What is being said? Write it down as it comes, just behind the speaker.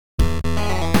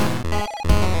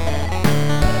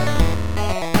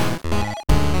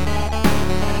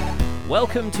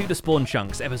Welcome to the Spawn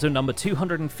Chunks, episode number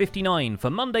 259 for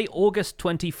Monday, August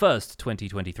 21st,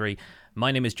 2023.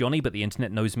 My name is Johnny, but the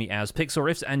internet knows me as Pixel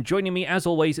Riffs, and joining me, as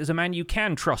always, is a man you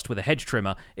can trust with a hedge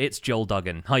trimmer. It's Joel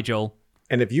Duggan. Hi, Joel.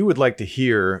 And if you would like to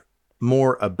hear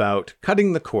more about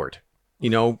cutting the cord,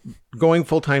 going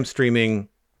full-time streaming,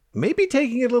 maybe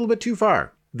taking it a little bit too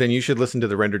far, then you should listen to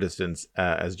the Render Distance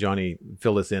as Johnny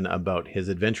filled us in about his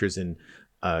adventures in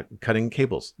cutting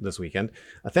cables this weekend.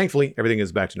 Thankfully, everything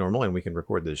is back to normal and we can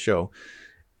record this show.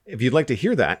 If you'd like to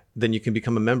hear that, then you can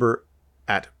become a member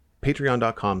at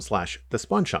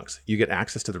patreon.com/thespawnchunks. You get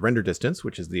access to the Render Distance,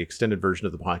 which is the extended version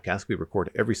of the podcast we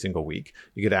record every single week.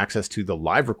 You get access to the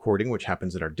live recording, which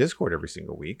happens in our Discord every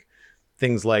single week.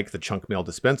 Things like the Chunk Mail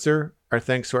Dispenser are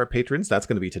thanks to our patrons. That's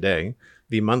going to be today.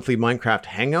 The monthly Minecraft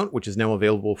Hangout, which is now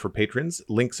available for patrons.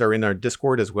 Links are in our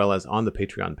Discord as well as on the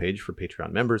Patreon page for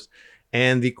Patreon members.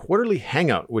 And the quarterly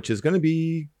Hangout, which is going to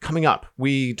be coming up.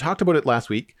 We talked about it last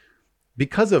week.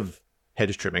 Because of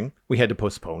hedge trimming, we had to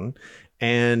postpone.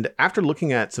 And after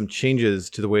looking at some changes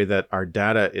to the way that our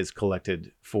data is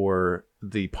collected for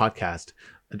the podcast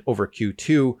over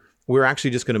Q2, we're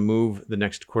actually just going to move the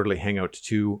next quarterly hangout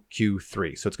to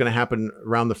Q3. So it's going to happen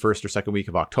around the first or second week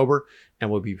of October, and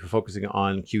we'll be focusing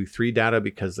on Q3 data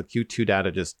because the Q2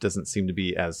 data just doesn't seem to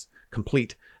be as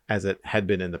complete as it had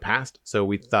been in the past. So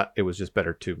we thought it was just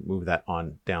better to move that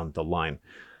on down the line.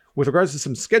 With regards to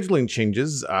some scheduling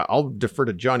changes, I'll defer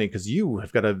to Johnny because you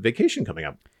have got a vacation coming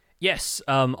up. Yes,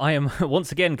 I am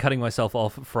once again cutting myself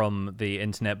off from the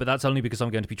internet, but that's only because I'm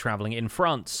going to be traveling in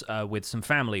France with some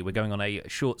family. We're going on a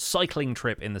short cycling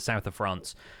trip in the south of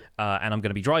France, and I'm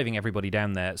going to be driving everybody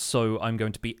down there. So I'm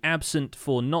going to be absent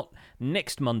for not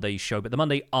next Monday's show, but the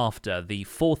Monday after, the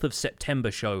 4th of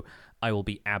September show. I will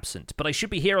be absent. But I should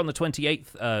be here on the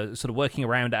 28th, sort of working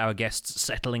around our guests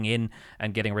settling in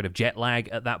and getting rid of jet lag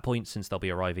at that point, since they'll be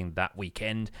arriving that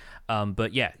weekend.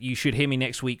 But yeah, you should hear me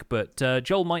next week, but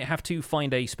Joel might have to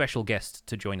find a special guest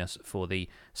to join us for the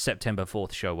September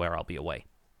 4th show where I'll be away.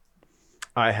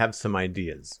 I have some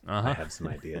ideas.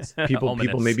 People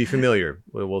may be familiar.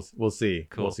 We'll see.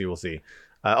 Cool. We'll see.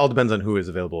 All depends on who is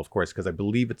available, of course, because I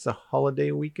believe it's a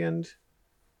holiday weekend.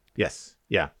 Yes.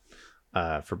 Yeah.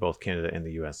 For both Canada and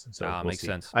the US. So we'll makes see.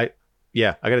 sense. I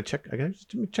gotta check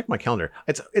my calendar.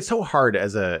 It's so hard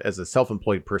as a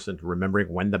self-employed person remembering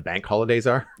when the bank holidays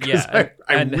are. Yeah,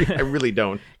 I really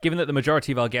don't. Given that the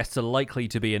majority of our guests are likely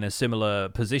to be in a similar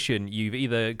position, you've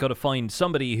either got to find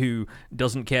somebody who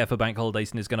doesn't care for bank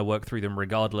holidays and is going to work through them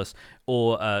regardless,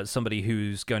 or somebody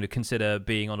who's going to consider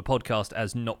being on a podcast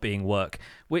as not being work,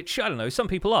 which, I don't know, some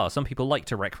people are. Some people like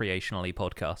to recreationally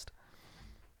podcast.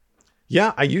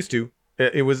 Yeah, I used to.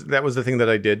 That was the thing that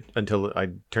I did until I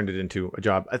turned it into a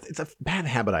job. It's a bad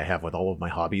habit I have with all of my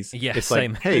hobbies. Yeah, it's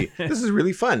same. Like, hey, this is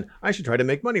really fun. I should try to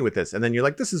make money with this. And then you're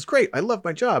like, this is great. I love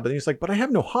my job. And you're just like, but I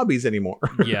have no hobbies anymore.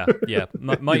 Yeah.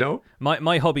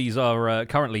 My hobbies are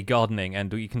currently gardening,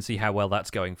 and you can see how well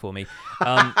that's going for me.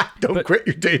 Don't quit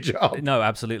your day job. No,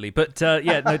 absolutely. But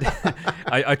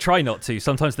I try not to.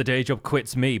 Sometimes the day job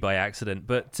quits me by accident.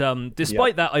 But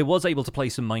despite that, I was able to play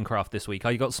some Minecraft this week.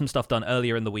 I got some stuff done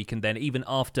earlier in the week, and then even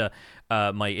after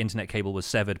my internet cable was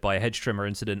severed by a hedge trimmer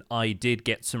incident, I did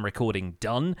get some recording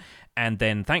done, and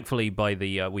then thankfully by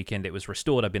the weekend it was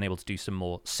restored. I've been able to do some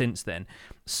more since then.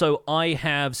 So I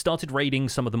have started raiding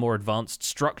some of the more advanced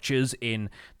structures in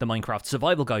the Minecraft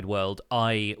Survival Guide world.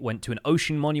 I went to an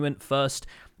ocean monument first,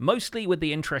 mostly with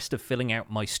the interest of filling out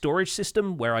my storage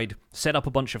system, where I'd set up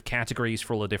a bunch of categories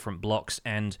for all the different blocks,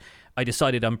 and I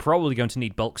decided I'm probably going to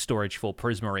need bulk storage for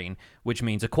prismarine, which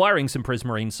means acquiring some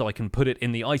prismarine so I can put it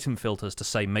in the item filters to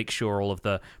say make sure all of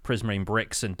the prismarine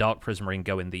bricks and dark prismarine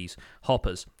go in these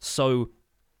hoppers. So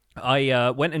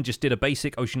I went and just did a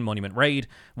basic Ocean Monument raid,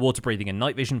 water breathing and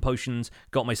night vision potions,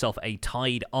 got myself a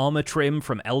Tide armor trim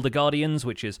from Elder Guardians,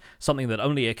 which is something that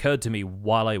only occurred to me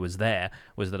while I was there,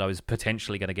 was that I was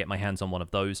potentially going to get my hands on one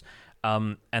of those.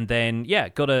 And then,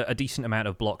 got a decent amount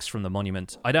of blocks from the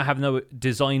monument. I don't have no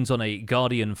designs on a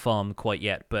Guardian farm quite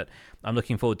yet, but I'm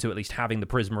looking forward to at least having the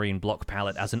Prismarine block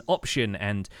palette as an option,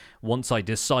 and once I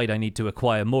decide I need to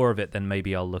acquire more of it, then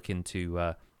maybe I'll look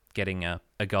into getting a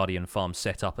Guardian farm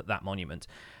set up at that monument.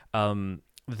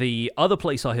 The other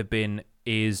place I have been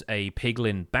is a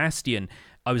Piglin Bastion.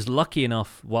 I was lucky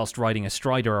enough, whilst riding a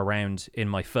Strider around in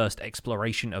my first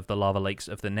exploration of the lava lakes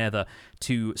of the Nether,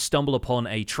 to stumble upon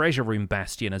a treasure room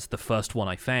bastion as the first one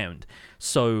I found.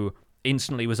 So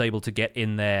instantly was able to get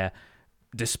in there,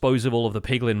 dispose of all of the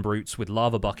Piglin brutes with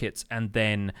lava buckets, and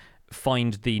then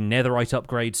find the Netherite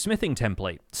upgrade smithing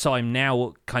template. So I'm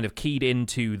now kind of keyed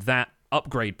into that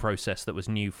upgrade process that was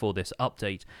new for this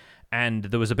update. and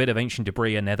there was a bit of ancient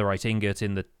debris and netherite ingot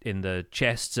in the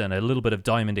chests, and a little bit of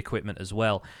diamond equipment as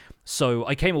well. So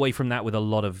I came away from that with a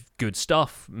lot of good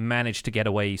stuff, managed to get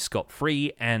away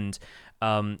scot-free, and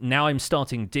now I'm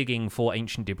starting digging for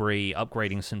ancient debris,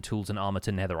 upgrading some tools and armor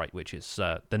to netherite, which is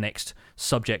the next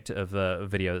subject of a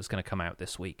video that's going to come out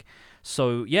this week.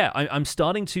 So yeah, I'm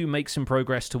starting to make some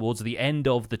progress towards the end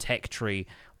of the tech tree,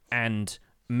 and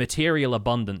material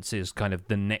abundance is kind of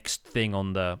the next thing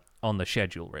on the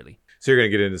schedule, really. So you're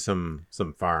going to get into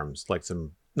some farms, like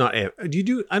some not do you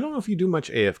do I don't know if you do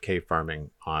much AFK farming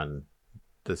on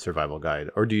the survival guide,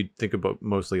 or do you think about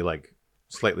mostly like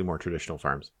slightly more traditional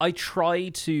farms? I try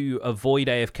to avoid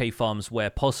AFK farms where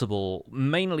possible,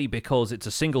 mainly because it's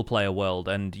a single-player world,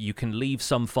 and you can leave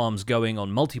some farms going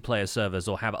on multiplayer servers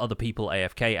or have other people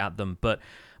AFK at them, but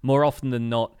more often than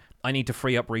not, I need to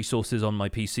free up resources on my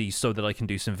PC so that I can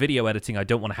do some video editing. I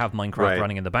don't want to have Minecraft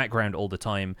running in the background all the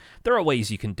time. There are ways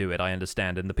you can do it, I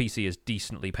understand, and the PC is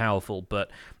decently powerful,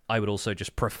 but I would also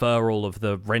just prefer all of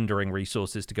the rendering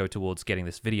resources to go towards getting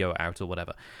this video out or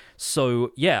whatever.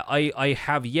 So, yeah, I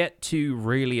have yet to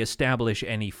really establish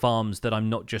any farms that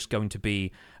I'm not just going to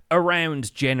be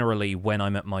around generally when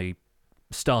I'm at my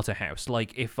starter house.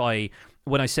 Like,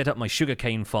 when I set up my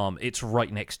sugarcane farm, it's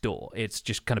right next door. It's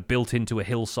just kind of built into a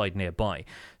hillside nearby.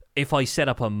 If I set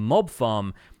up a mob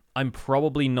farm, I'm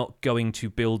probably not going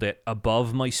to build it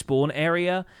above my spawn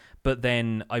area, but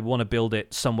then I want to build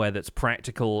it somewhere that's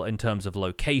practical in terms of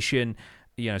location,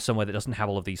 somewhere that doesn't have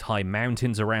all of these high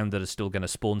mountains around that are still going to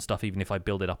spawn stuff even if I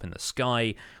build it up in the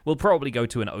sky. We'll probably go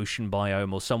to an ocean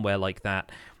biome or somewhere like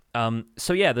that.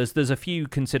 So yeah, there's a few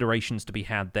considerations to be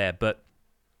had there, but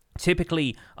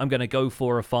typically, I'm going to go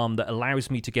for a farm that allows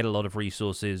me to get a lot of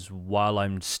resources while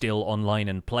I'm still online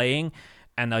and playing,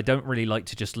 and I don't really like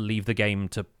to just leave the game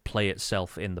to play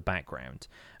itself in the background.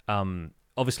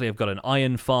 Obviously, I've got an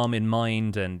iron farm in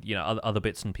mind, and other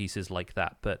bits and pieces like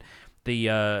that. But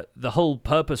the whole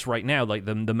purpose right now, like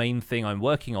the main thing I'm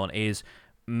working on, is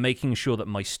making sure that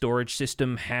my storage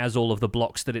system has all of the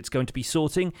blocks that it's going to be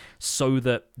sorting, so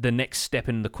that the next step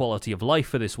in the quality of life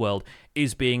for this world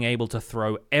is being able to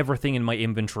throw everything in my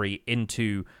inventory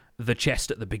into the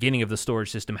chest at the beginning of the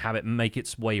storage system, have it make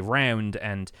its way round,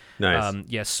 and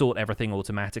sort everything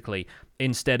automatically,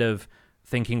 instead of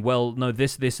thinking, well, no,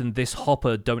 this and this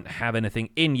hopper don't have anything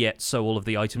in yet, so all of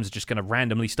the items are just going to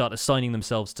randomly start assigning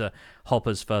themselves to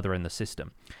hoppers further in the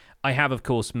system. I have, of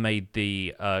course, made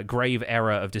the grave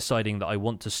error of deciding that I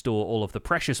want to store all of the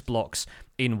precious blocks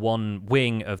in one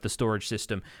wing of the storage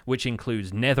system, which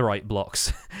includes netherite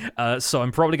blocks. So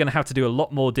I'm probably going to have to do a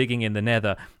lot more digging in the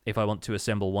nether if I want to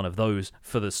assemble one of those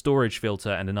for the storage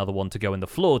filter, and another one to go in the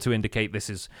floor to indicate this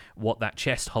is what that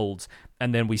chest holds.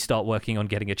 And then we start working on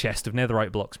getting a chest of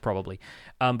netherite blocks, probably.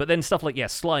 But then stuff like,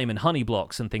 slime and honey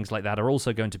blocks and things like that are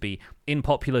also going to be in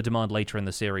popular demand later in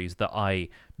the series that I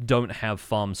don't have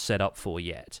farms set up for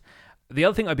yet. The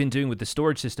other thing I've been doing with the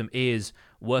storage system is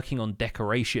working on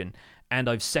decoration, and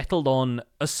I've settled on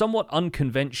a somewhat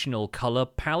unconventional color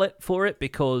palette for it,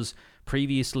 because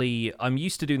previously I'm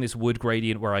used to doing this wood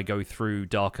gradient where I go through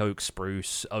dark oak,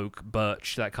 spruce, oak,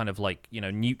 birch, that kind of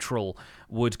neutral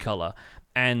wood color,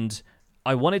 and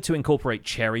I wanted to incorporate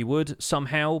cherry wood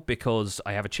somehow because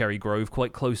I have a cherry grove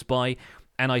quite close by,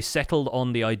 and I settled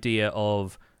on the idea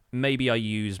of maybe I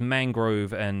use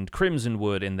mangrove and crimson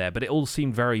wood in there, but it all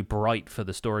seemed very bright for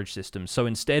the storage system. So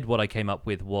instead what I came up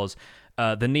with was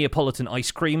the Neapolitan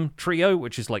ice cream trio,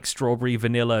 which is like strawberry,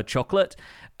 vanilla, chocolate.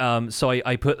 So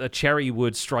I put a cherry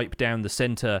wood stripe down the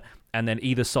center, and then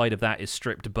either side of that is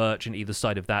stripped birch, and either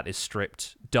side of that is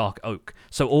stripped dark oak.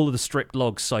 So all of the stripped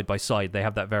logs side by side, they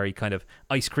have that very kind of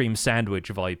ice cream sandwich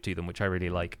vibe to them, which I really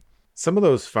like. Some of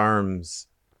those farms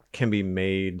can be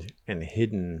made and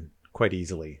hidden quite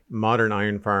easily. Modern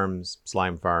iron farms,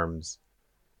 slime farms,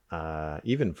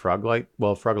 even frog-like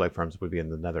farms would be in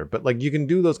the nether. But you can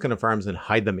do those kind of farms and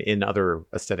hide them in other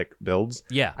aesthetic builds.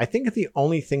 Yeah. I think the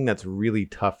only thing that's really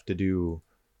tough to do,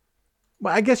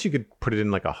 well, I guess you could put it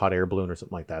in a hot air balloon or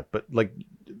something like that, but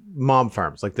mob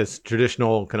farms, this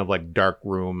traditional kind of dark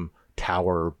room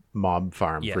tower mob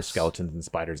farm for skeletons and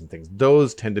spiders and things,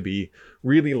 those tend to be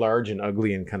really large and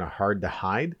ugly and kind of hard to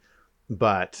hide.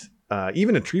 But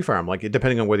even a tree farm,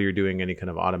 depending on whether you're doing any kind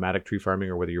of automatic tree farming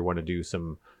or whether you want to do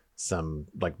some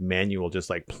manual,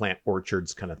 just plant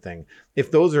orchards kind of thing.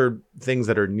 If those are things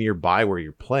that are nearby where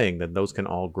you're playing, then those can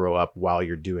all grow up while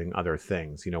you're doing other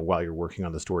things, while you're working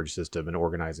on the storage system and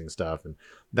organizing stuff, and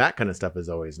that kind of stuff is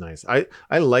always nice.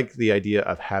 I like the idea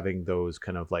of having those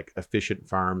kind of efficient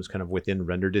farms kind of within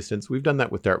render distance. We've done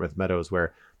that with Dartmouth Meadows,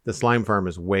 where the slime farm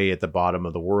is way at the bottom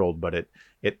of the world, but it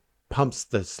pumps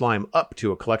the slime up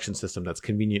to a collection system that's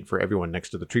convenient for everyone next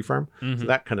to the tree farm. So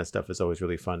that kind of stuff is always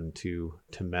really fun to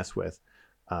mess with.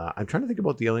 I'm trying to think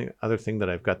about the only other thing that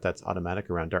I've got that's automatic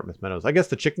around Dartmouth Meadows. I guess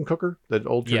the chicken cooker, the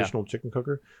old traditional chicken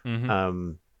cooker.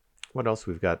 What else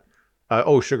we've got?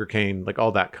 Sugarcane, like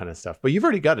all that kind of stuff. But you've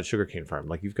already got a sugarcane farm.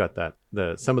 Like you've got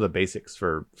some of the basics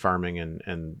for farming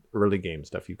and early game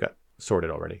stuff you've got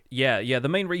sorted already. Yeah. The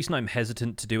main reason I'm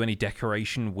hesitant to do any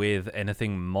decoration with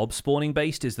anything mob spawning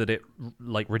based is that it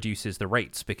like reduces the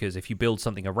rates, because if you build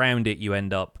something around it, you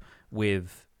end up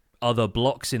with other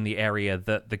blocks in the area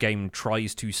that the game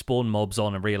tries to spawn mobs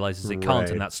on and realizes it can't,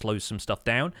 and that slows some stuff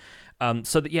down.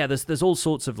 There's all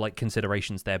sorts of like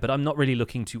considerations there, but I'm not really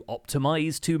looking to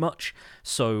optimize too much,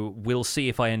 so we'll see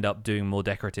if I end up doing more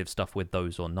decorative stuff with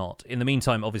those or not. In the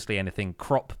meantime, obviously anything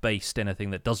crop-based,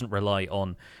 anything that doesn't rely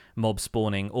on mob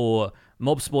spawning, or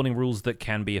mob spawning rules that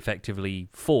can be effectively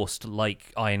forced,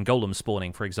 like iron golem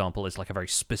spawning, for example, is like a very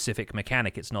specific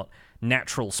mechanic. It's not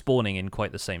natural spawning in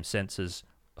quite the same sense as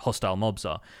hostile mobs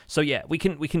are. So yeah, we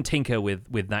can tinker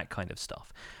with that kind of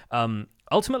stuff.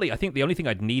 Ultimately, I think the only thing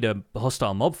I'd need a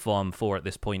hostile mob farm for at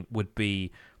this point would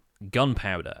be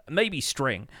gunpowder, maybe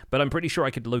string, but I'm pretty sure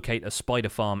I could locate a spider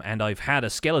farm, and I've had a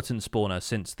skeleton spawner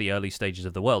since the early stages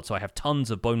of the world, so I have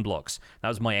tons of bone blocks. That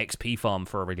was my XP farm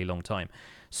for a really long time.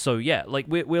 So yeah, like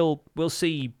we'll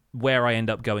see where I end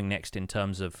up going next in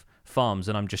terms of farms,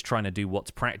 and I'm just trying to do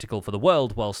what's practical for the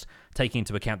world whilst taking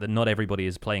into account that not everybody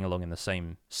is playing along in the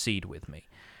same seed with me.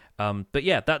 But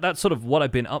yeah, that's sort of what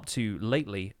I've been up to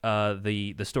lately.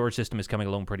 The storage system is coming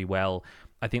along pretty well.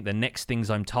 I think the next things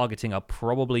I'm targeting are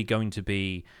probably going to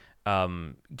be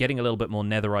getting a little bit more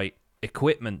netherite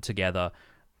equipment together,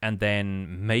 and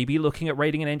then maybe looking at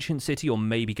raiding an ancient city, or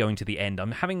maybe going to the end.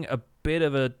 I'm having a bit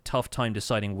of a tough time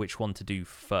deciding which one to do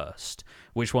first.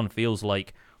 Which one feels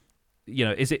like, you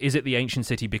know, is it the ancient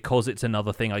city because it's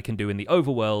another thing I can do in the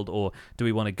overworld, or do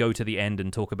we want to go to the end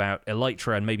and talk about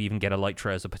Elytra and maybe even get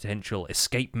Elytra as a potential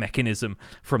escape mechanism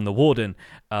from the Warden,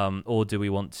 or do we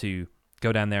want to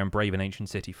go down there and brave an ancient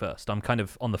city first? I'm kind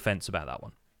of on the fence about that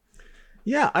one.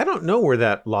 Yeah, I don't know where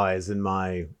that lies in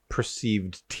my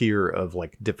perceived tier of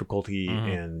like difficulty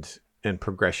and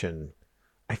progression.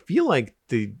 I feel like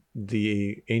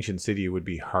the ancient city would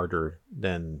be harder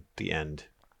than the end.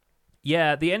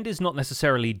 Yeah, the end is not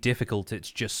necessarily difficult.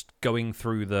 It's just going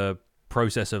through the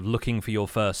process of looking for your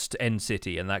first end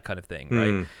city and that kind of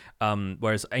thing, right?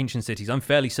 Whereas ancient cities, I'm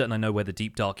fairly certain I know where the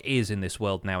Deep Dark is in this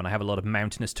world now, and I have a lot of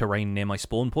mountainous terrain near my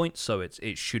spawn point, so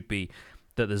it should be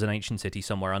that there's an ancient city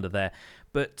somewhere under there.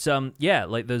 But yeah,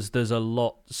 like there's a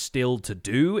lot still to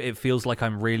do. It feels like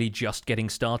I'm really just getting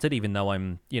started, even though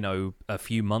I'm, you know, a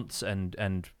few months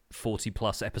and 40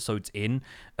 plus episodes in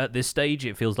at this stage.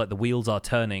 It feels like the wheels are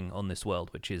turning on this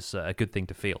world, which is a good thing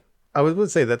to feel. I would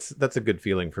say that's a good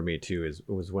feeling for me too,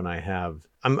 was when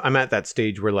I'm at that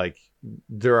stage where like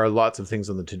there are lots of things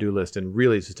on the to-do list, and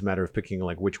really it's just a matter of picking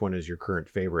like which one is your current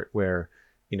favorite, where,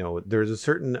 you know, there's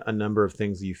a number of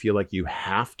things that you feel like you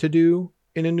have to do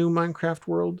in a new Minecraft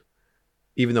world.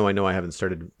 Even though I know I haven't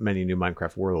started many new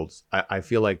Minecraft worlds, I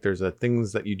feel like there's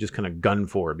things that you just kind of gun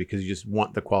for because you just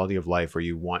want the quality of life, or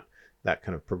you want that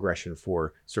kind of progression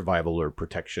for survival or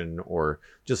protection, or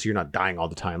just so you're not dying all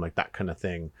the time, like that kind of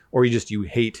thing. Or you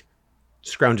hate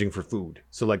scrounging for food.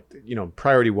 So like, you know,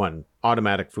 priority one,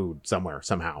 automatic food somewhere,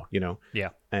 somehow, you know? Yeah.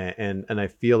 And I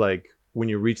feel like when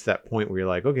you reach that point where you're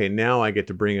like, okay, now I get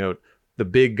to bring out the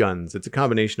big guns. It's a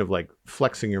combination of like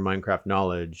flexing your Minecraft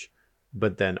knowledge,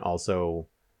 but then also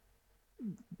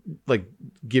like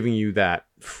giving you that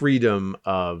freedom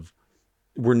of,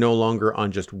 we're no longer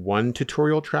on just one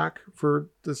tutorial track for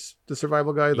the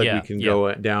survival guide. Like we can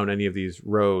go down any of these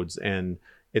roads, and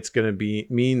it's going to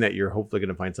mean that you're hopefully going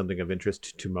to find something of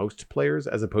interest to most players,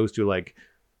 as opposed to like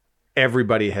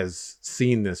everybody has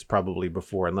seen this probably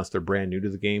before, unless they're brand new to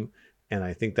the game. And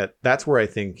I think that's where I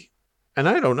think, and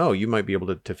I don't know, you might be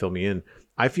able to fill me in.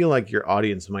 I feel like your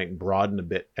audience might broaden a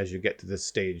bit as you get to this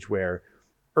stage where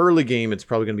early game, it's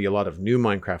probably going to be a lot of new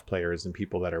Minecraft players and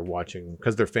people that are watching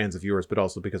because they're fans of yours, but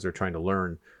also because they're trying to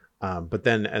learn. But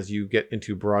then as you get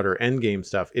into broader end game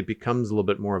stuff, it becomes a little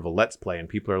bit more of a let's play, and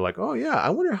people are like, oh yeah,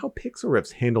 I wonder how Pixel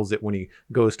Rips handles it when he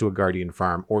goes to a Guardian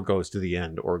farm or goes to the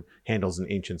end or handles an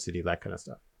ancient city, that kind of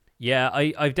stuff. Yeah,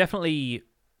 I've definitely,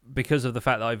 because of the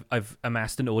fact that I've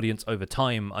amassed an audience over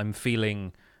time, I'm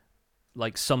feeling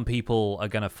like some people are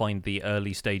going to find the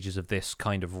early stages of this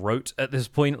kind of rote at this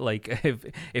point, like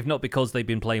if not because they've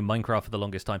been playing Minecraft for the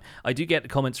longest time. I do get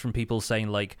comments from people saying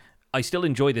like, I still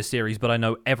enjoy this series, but I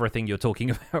know everything you're talking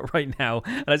about right now.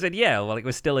 And I said, yeah, well, like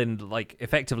we're still in like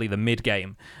effectively the mid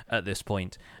game at this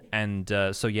point. And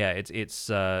so yeah,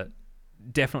 it's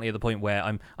definitely at the point where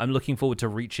I'm looking forward to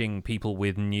reaching people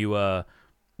with newer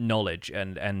knowledge,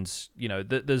 and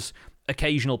there's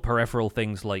occasional peripheral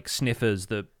things like sniffers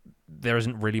that there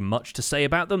isn't really much to say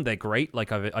about them. They're great,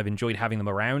 like I've enjoyed having them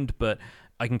around, but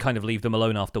I can kind of leave them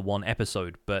alone after one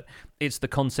episode. But it's the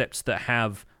concepts that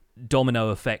have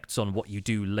domino effects on what you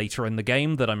do later in the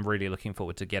game that I'm really looking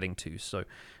forward to getting to. So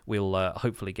we'll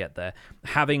hopefully get there.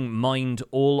 Having mined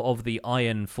all of the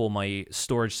iron for my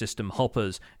storage system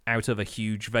hoppers out of a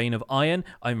huge vein of iron,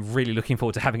 I'm really looking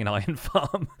forward to having an iron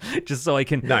farm just so I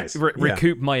can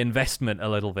recoup my investment a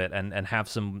little bit and have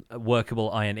some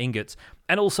workable iron ingots,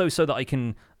 and also so that I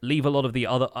can leave a lot of the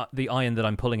iron that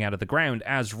I'm pulling out of the ground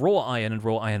as raw iron and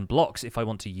raw iron blocks if I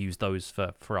want to use those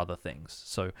for other things.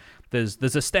 So there's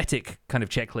aesthetic kind of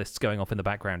checklists going off in the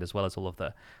background as well as all of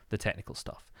the technical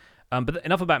stuff. But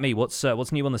enough about me. What's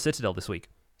new on the Citadel this week?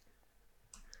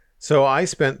 So I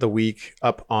spent the week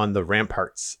up on the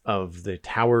ramparts of the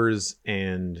towers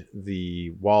and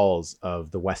the walls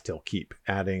of the West Hill Keep,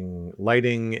 adding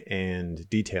lighting and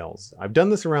details. I've done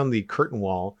this around the curtain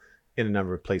wall in a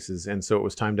number of places, and so it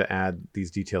was time to add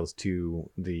these details to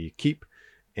the keep.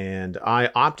 And I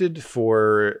opted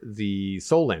for the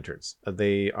soul lanterns.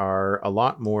 They are a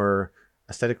lot more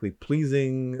aesthetically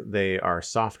pleasing. They are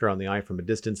softer on the eye from a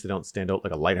distance. They don't stand out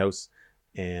like a lighthouse.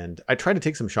 And I tried to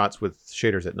take some shots with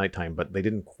shaders at nighttime, but they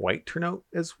didn't quite turn out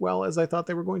as well as I thought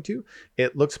they were going to.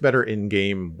 It looks better in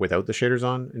game without the shaders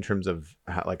on in terms of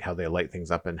how they light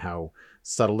things up and how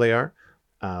subtle they are.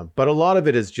 But a lot of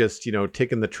it is just,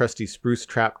 taking the trusty spruce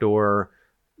trapdoor,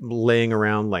 laying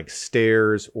around like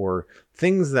stairs or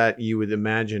things that you would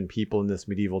imagine people in this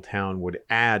medieval town would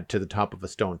add to the top of a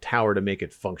stone tower to make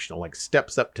it functional, like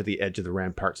steps up to the edge of the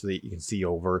rampart so that you can see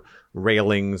over,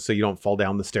 railings so you don't fall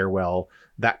down the stairwell,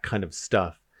 that kind of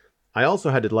stuff. I also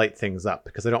had to light things up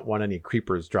because I don't want any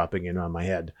creepers dropping in on my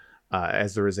head,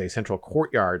 as there is a central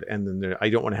courtyard, and then I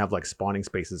don't want to have like spawning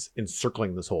spaces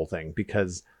encircling this whole thing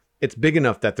because it's big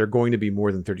enough that they're going to be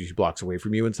more than 32 blocks away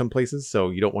from you in some places.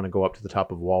 So you don't want to go up to the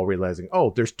top of a wall realizing,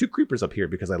 oh, there's 2 creepers up here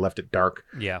because I left it dark.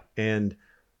 Yeah. And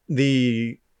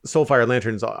the Soulfire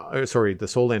lanterns, the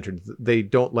soul lanterns, they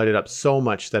don't light it up so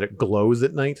much that it glows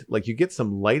at night. Like you get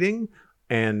some lighting,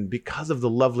 and because of the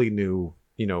lovely new,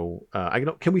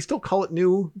 can we still call it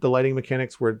new? The lighting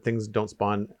mechanics where things don't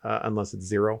spawn unless it's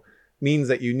 0 means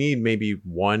that you need maybe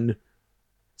 1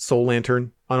 soul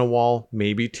lantern on a wall,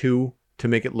 maybe 2. To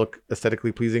make it look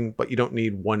aesthetically pleasing, but you don't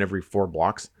need 1 every 4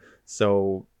 blocks.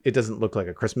 So it doesn't look like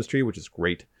a Christmas tree, which is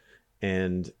great.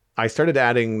 And I started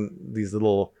adding these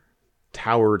little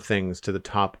towered things to the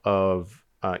top of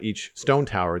each stone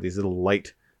tower, these little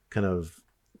light kind of,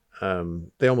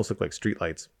 they almost look like street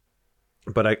lights.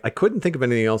 But I couldn't think of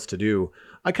anything else to do.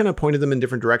 I kind of pointed them in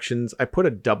different directions. I put a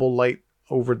double light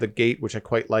over the gate, which I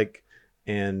quite like.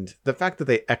 And the fact that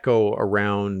they echo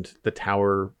around the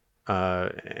tower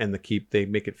and the keep, they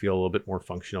make it feel a little bit more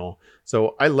functional.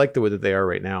 So I like the way that they are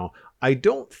right now. I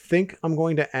don't think I'm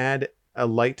going to add a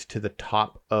light to the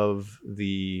top of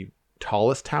the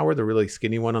tallest tower, the really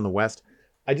skinny one on the west.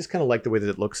 I just kind of like the way that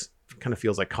it looks. It kind of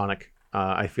feels iconic.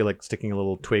 I feel like sticking a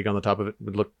little twig on the top of it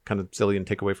would look kind of silly and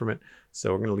take away from it.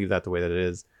 So we're going to leave that the way that it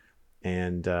is.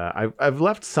 And I've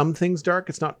left some things dark.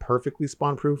 It's not perfectly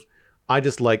spawn proof. I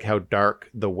just like how dark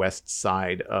the west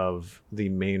side of the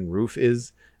main roof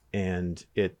is. And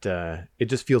it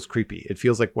just feels creepy. It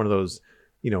feels like one of those,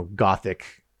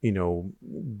 gothic,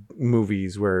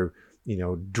 movies where,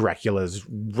 Dracula's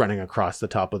running across the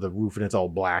top of the roof and it's all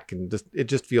black, and it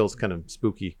just feels kind of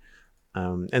spooky.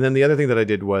 And then the other thing that I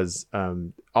did was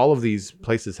all of these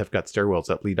places have got stairwells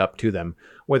that lead up to them,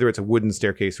 whether it's a wooden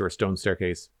staircase or a stone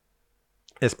staircase,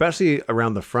 especially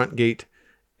around the front gate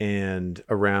and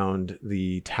around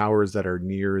the towers that are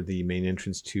near the main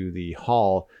entrance to the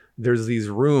hall. There's these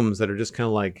rooms that are just kind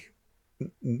of like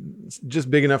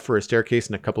just big enough for a staircase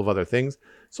and a couple of other things.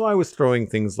 So I was throwing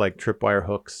things like tripwire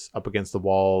hooks up against the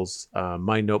walls.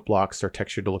 My note blocks are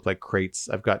textured to look like crates.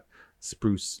 I've got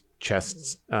spruce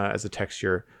chests as a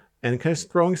texture, and kind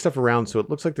of throwing stuff around so it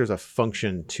looks like there's a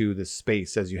function to the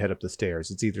space as you head up the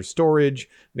stairs. It's either storage,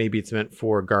 maybe it's meant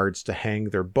for guards to hang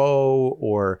their bow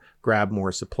or grab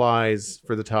more supplies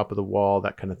for the top of the wall,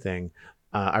 that kind of thing.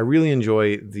 I really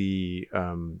enjoy the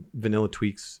Vanilla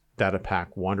Tweaks data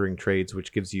pack Wandering Trades,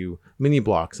 which gives you mini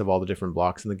blocks of all the different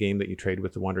blocks in the game that you trade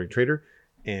with the Wandering Trader.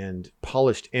 And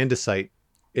Polished Andesite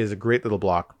is a great little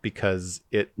block because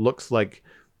it looks like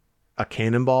a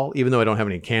cannonball, even though I don't have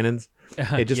any cannons.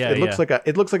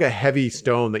 It looks like a heavy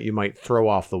stone that you might throw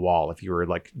off the wall if you were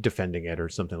like defending it or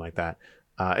something like that.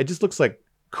 It just looks like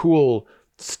cool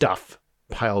stuff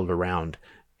piled around.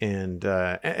 And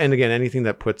again, anything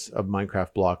that puts a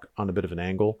Minecraft block on a bit of an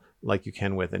angle, like you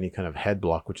can with any kind of head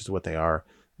block, which is what they are,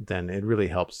 then it really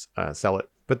helps sell it.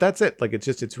 But that's it. Like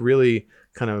it's really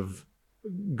kind of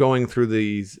going through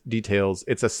these details.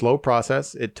 It's a slow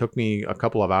process. It took me a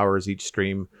couple of hours each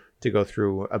stream to go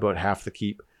through about half the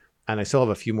keep, and I still have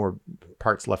a few more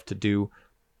parts left to do,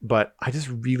 but I just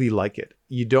really like it.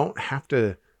 You don't have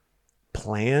to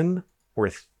plan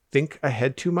or think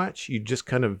ahead too much. You just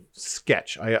kind of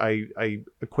sketch. I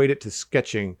equate it to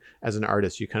sketching as an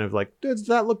artist. You kind of like, does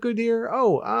that look good here?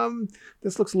 Oh,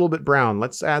 this looks a little bit brown.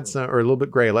 Let's add some, or a little bit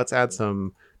gray. Let's add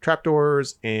some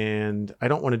trapdoors, and I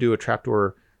don't want to do a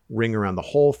trapdoor ring around the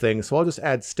whole thing, so I'll just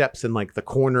add steps in like the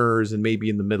corners and maybe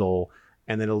in the middle,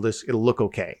 and then it'll look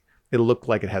okay. It'll look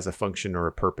like it has a function or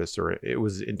a purpose, or it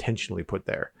was intentionally put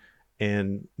there.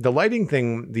 And the lighting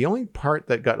thing, the only part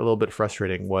that got a little bit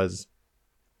frustrating was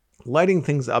lighting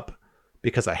things up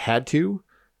because I had to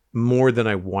more than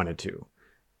I wanted to.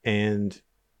 And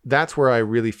that's where I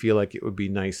really feel like it would be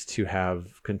nice to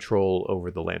have control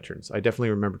over the lanterns. I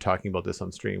definitely remember talking about this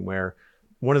on stream, where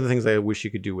one of the things I wish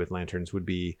you could do with lanterns would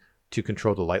be to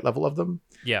control the light level of them.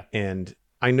 Yeah. And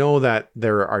I know that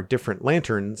there are different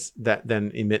lanterns that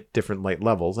then emit different light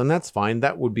levels, and that's fine.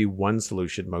 That would be one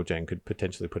solution Mojang could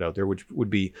potentially put out there, which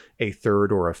would be a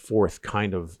third or a fourth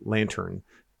kind of lantern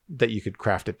that you could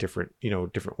craft it different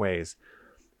ways.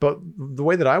 But the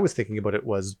way that I was thinking about it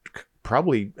was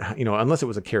probably, unless it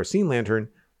was a kerosene lantern,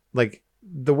 like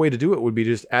the way to do it would be to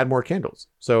just add more candles.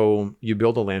 So you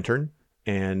build a lantern,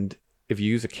 and if you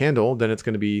use a candle, then it's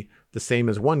going to be the same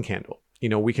as one candle.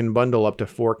 We can bundle up to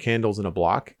 4 candles in a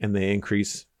block, and they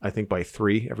increase, I think, by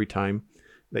 3 every time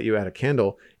that you add a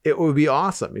candle. It would be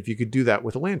awesome if you could do that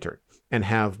with a lantern and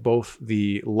have both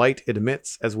the light it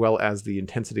emits as well as the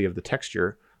intensity of the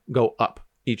texture go up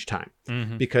each time.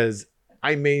 Mm-hmm. Because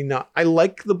I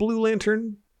like the blue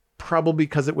lantern, probably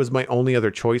because it was my only other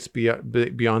choice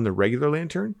beyond the regular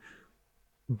lantern.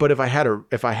 But if I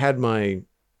had my,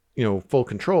 full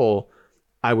control,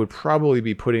 I would probably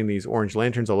be putting these orange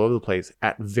lanterns all over the place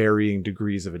at varying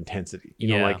degrees of intensity.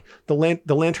 Like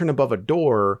the lantern above a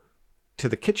door to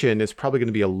the kitchen is probably going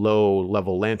to be a low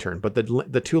level lantern, but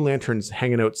the 2 lanterns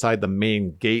hanging outside the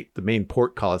main gate, the main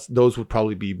portcullis, those would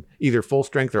probably be either full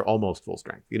strength or almost full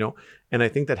strength, And I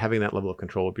think that having that level of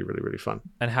control would be really, really fun.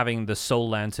 And having the soul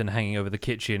lantern hanging over the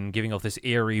kitchen, giving off this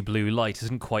eerie blue light,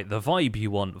 isn't quite the vibe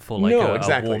you want for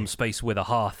a warm space with a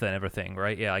hearth and everything,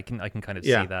 right? Yeah, I can kind of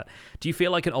see that. Do you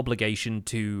feel like an obligation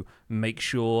to make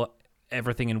sure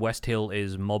everything in West Hill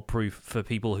is mob proof for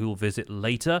people who will visit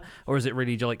later, or is it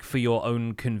really like for your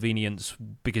own convenience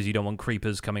because you don't want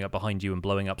creepers coming up behind you and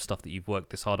blowing up stuff that you've worked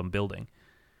this hard on building?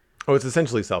 Oh, it's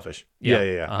essentially selfish. Yeah.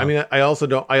 Uh-huh. I mean, I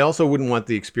also wouldn't want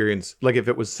the experience, like if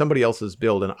it was somebody else's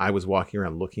build and I was walking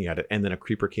around looking at it and then a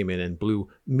creeper came in and blew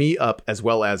me up as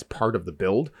well as part of the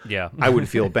build. Yeah. I would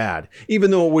feel bad,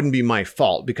 even though it wouldn't be my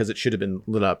fault because it should have been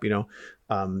lit up,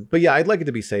 But yeah, I'd like it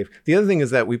to be safe. The other thing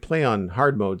is that we play on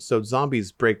hard mode, so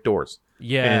zombies break doors.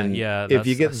 Yeah, and if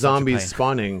you get zombies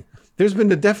spawning, there's been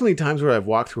definitely times where I've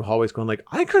walked through hallways going like,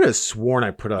 I could have sworn I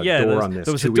put a door on this.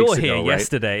 There was 2 a door weeks here ago,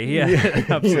 yesterday. Yeah,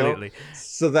 absolutely.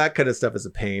 So that kind of stuff is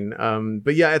a pain.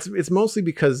 But yeah, it's mostly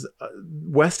because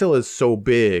West Hill is so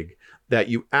big that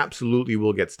you absolutely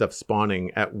will get stuff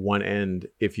spawning at one end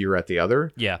if you're at the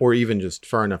other, or even just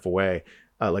far enough away,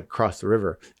 like across the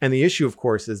river. And the issue, of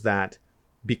course, is that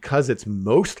because it's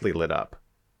mostly lit up,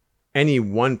 any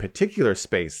one particular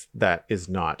space that is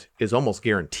not is almost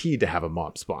guaranteed to have a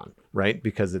mob spawn, right?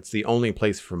 Because it's the only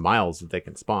place for miles that they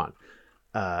can spawn.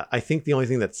 I think the only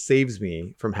thing that saves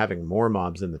me from having more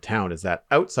mobs in the town is that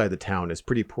outside the town is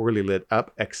pretty poorly lit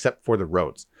up, except for the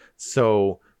roads.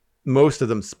 So most of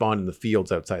them spawn in the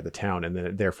fields outside the town, and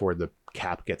then therefore the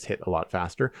cap gets hit a lot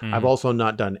faster. Mm. I've also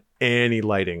not done any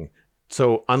lighting.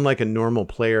 So unlike a normal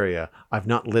play area, I've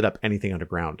not lit up anything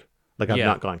underground. Like I've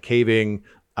not gone caving.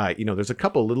 There's a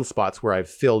couple little spots where I've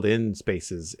filled in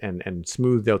spaces and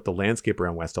smoothed out the landscape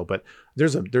around West Hill, but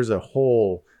there's a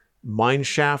whole mine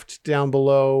shaft down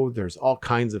below. There's all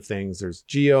kinds of things. There's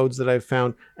geodes that I've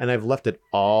found, and I've left it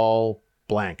all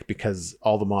blank because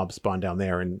all the mobs spawn down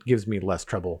there and gives me less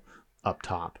trouble up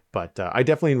top. But I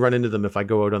definitely run into them if I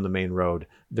go out on the main road.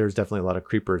 There's definitely a lot of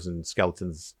creepers and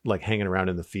skeletons like hanging around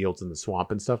in the fields and the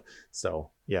swamp and stuff.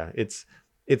 So yeah, it's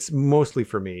mostly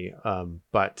for me,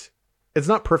 but it's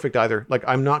not perfect either. Like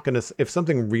I'm not gonna, if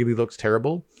something really looks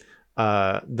terrible,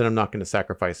 then I'm not gonna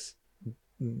sacrifice,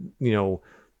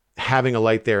 having a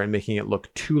light there and making it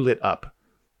look too lit up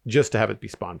just to have it be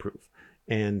spawn proof.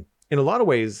 And in a lot of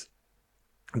ways,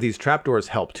 these trapdoors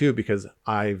help too, because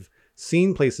I've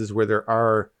seen places where there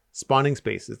are spawning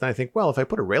spaces. And I think, well, if I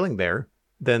put a railing there,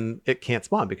 then it can't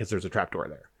spawn because there's a trapdoor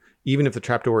there. Even if the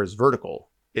trapdoor is vertical,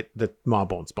 the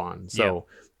mob won't spawn. So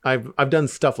I've done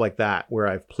stuff like that where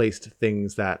I've placed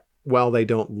things that, while they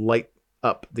don't light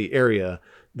up the area,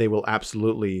 they will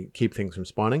absolutely keep things from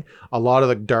spawning. A lot of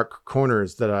the dark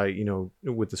corners that I,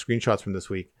 with the screenshots from this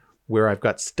week, where I've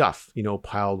got stuff,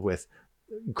 piled with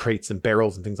crates and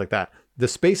barrels and things like that, the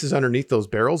spaces underneath those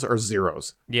barrels are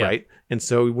zeros, right? And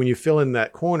so when you fill in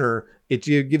that corner, it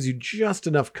gives you just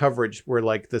enough coverage where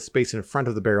like the space in front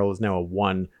of the barrel is now a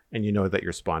 1, and you know that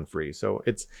you're spawn free. So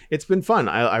it's been fun.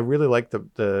 I really like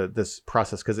this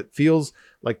process because it feels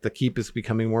like the keep is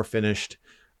becoming more finished.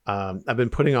 I've been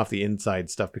putting off the inside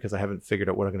stuff because I haven't figured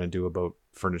out what I'm going to do about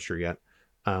furniture yet.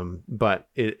 But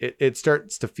it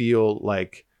starts to feel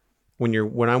like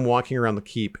when I'm walking around the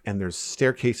keep and there's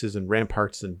staircases and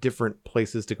ramparts and different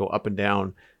places to go up and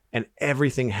down, and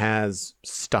everything has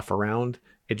stuff around,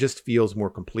 it just feels more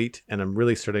complete. And I'm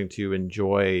really starting to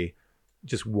enjoy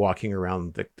just walking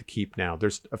around the keep now.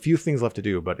 There's a few things left to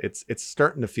do, but it's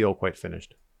starting to feel quite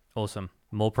finished. Awesome.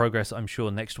 More progress, I'm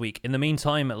sure, next week. In the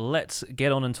meantime, let's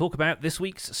get on and talk about this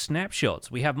week's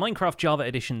snapshots. We have Minecraft Java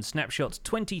Edition Snapshots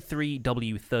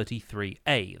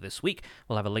 23W33A this week.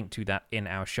 We'll have a link to that in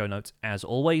our show notes, as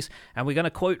always. And we're going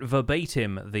to quote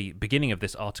verbatim the beginning of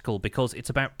this article because it's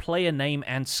about player name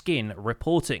and skin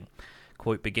reporting.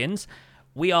 Quote begins,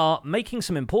 "We are making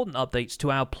some important updates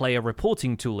to our player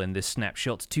reporting tool in this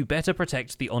snapshot to better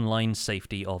protect the online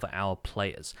safety of our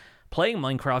players. Playing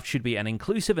Minecraft should be an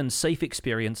inclusive and safe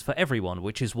experience for everyone,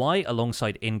 which is why,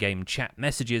 alongside in-game chat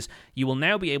messages, you will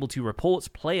now be able to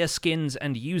report player skins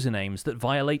and usernames that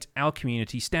violate our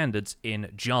community standards in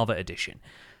Java Edition.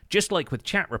 Just like with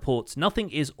chat reports, nothing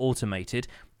is automated.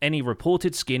 Any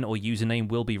reported skin or username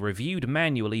will be reviewed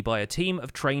manually by a team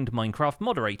of trained Minecraft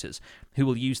moderators, who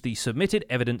will use the submitted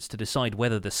evidence to decide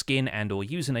whether the skin and or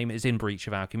username is in breach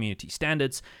of our community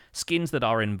standards. Skins that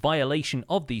are in violation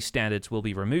of these standards will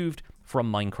be removed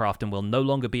from Minecraft and will no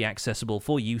longer be accessible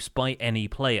for use by any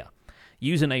player.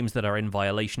 Usernames that are in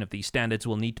violation of these standards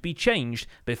will need to be changed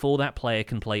before that player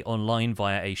can play online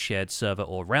via a shared server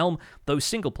or realm, though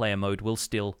single-player mode will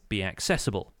still be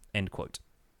accessible." End quote.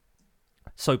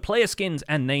 So player skins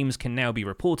and names can now be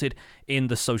reported in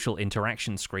the social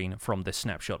interaction screen from this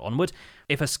snapshot onward.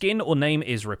 If a skin or name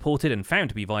is reported and found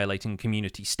to be violating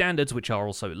community standards, which are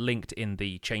also linked in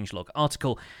the changelog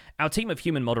article, our team of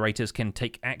human moderators can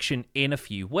take action in a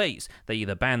few ways. They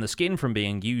either ban the skin from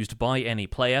being used by any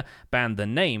player, ban the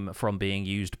name from being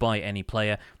used by any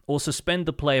player, or suspend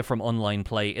the player from online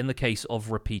play in the case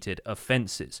of repeated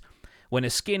offenses. When a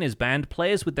skin is banned,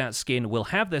 players with that skin will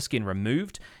have their skin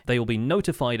removed. They will be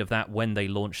notified of that when they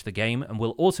launch the game and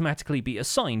will automatically be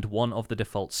assigned one of the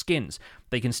default skins.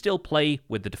 They can still play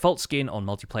with the default skin on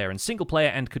multiplayer and single player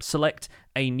and could select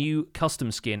a new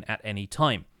custom skin at any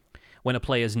time. When a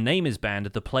player's name is banned,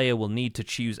 the player will need to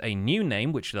choose a new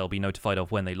name, which they'll be notified of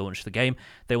when they launch the game.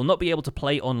 They will not be able to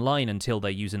play online until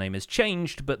their username is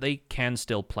changed, but they can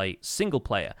still play single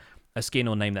player. A skin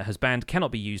or name that has banned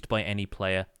cannot be used by any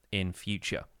player in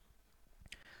future.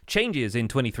 Changes in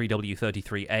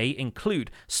 23W33A include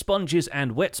sponges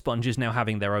and wet sponges now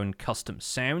having their own custom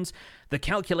sounds. The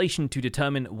calculation to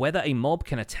determine whether a mob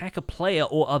can attack a player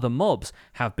or other mobs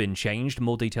have been changed.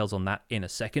 More details on that in a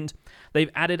second.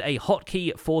 They've added a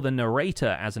hotkey for the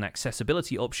narrator as an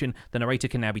accessibility option. The narrator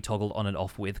can now be toggled on and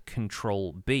off with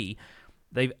Control B.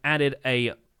 They've added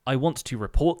a I want to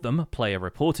report them player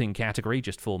reporting category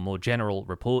just for more general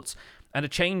reports, and a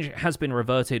change has been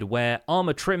reverted where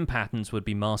armor trim patterns would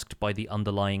be masked by the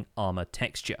underlying armor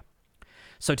texture.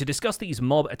 So to discuss these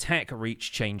mob attack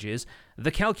reach changes, the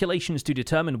calculations to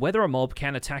determine whether a mob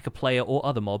can attack a player or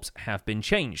other mobs have been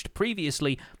changed.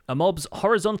 Previously, a mob's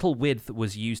horizontal width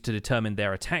was used to determine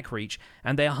their attack reach,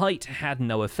 and their height had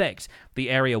no effect.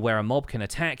 The area where a mob can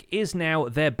attack is now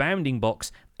their bounding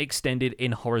box extended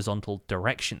in horizontal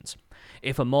directions.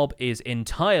 If a mob is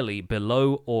entirely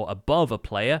below or above a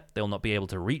player, they'll not be able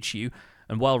to reach you.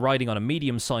 And while riding on a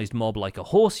medium-sized mob like a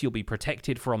horse, you'll be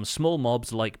protected from small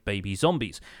mobs like baby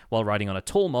zombies. While riding on a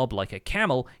tall mob like a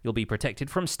camel, you'll be protected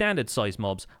from standard-sized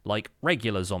mobs like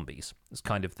regular zombies. It's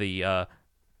kind of the,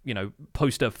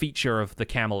 poster feature of the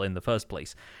camel in the first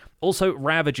place. Also,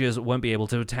 Ravagers won't be able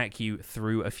to attack you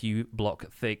through a few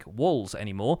block-thick walls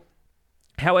anymore.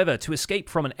 However, to escape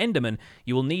from an Enderman,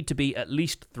 you will need to be at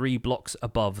least 3 blocks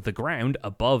above the ground,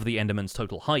 above the Enderman's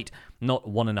total height, not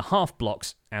 1.5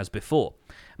 blocks as before.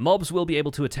 Mobs will be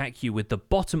able to attack you with the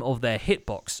bottom of their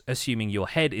hitbox, assuming your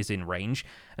head is in range,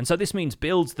 and so this means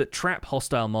builds that trap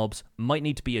hostile mobs might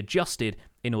need to be adjusted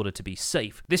in order to be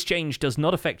safe. This change does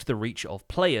not affect the reach of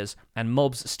players, and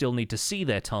mobs still need to see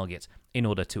their target in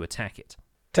order to attack it.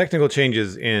 Technical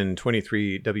changes in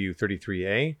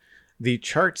 23W33A. The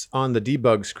charts on the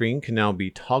debug screen can now be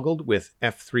toggled with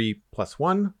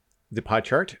F3+1, the pie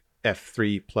chart,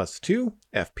 F3+2,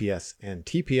 FPS and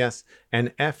TPS,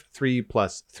 and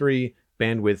F3+3,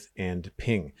 bandwidth and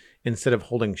ping, instead of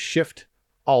holding Shift,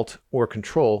 Alt, or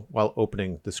Control while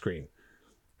opening the screen.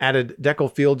 Added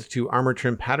decal field to armor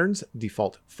trim patterns,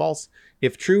 default false.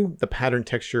 If true, the pattern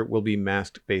texture will be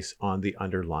masked based on the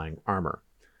underlying armor.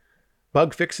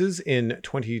 Bug fixes in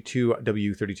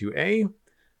 22W32A.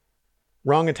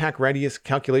 Wrong attack radius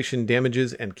calculation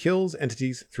damages and kills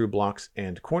entities through blocks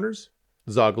and corners.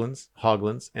 Zoglins,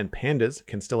 hoglins, and pandas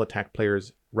can still attack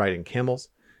players riding camels.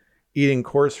 Eating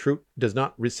chorus fruit does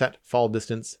not reset fall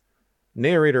distance.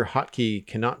 Narrator hotkey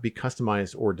cannot be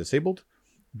customized or disabled.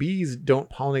 Bees don't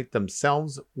pollinate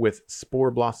themselves with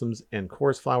spore blossoms and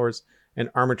chorus flowers, and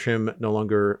armor trim no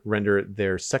longer render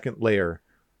their second layer.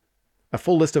 A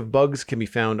full list of bugs can be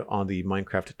found on the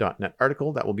Minecraft.net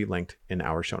article that will be linked in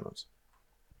our show notes.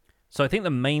 So I think the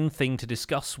main thing to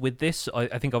discuss with this,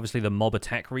 I think obviously the mob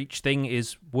attack reach thing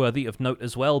is worthy of note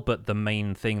as well, but the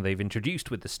main thing they've introduced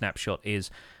with the snapshot is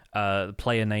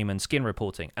player name and skin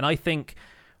reporting. And I think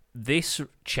this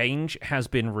change has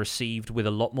been received with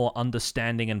a lot more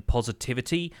understanding and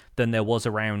positivity than there was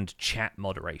around chat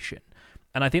moderation.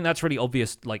 And I think that's really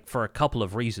obvious, like, for a couple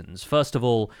of reasons. First of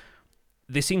all,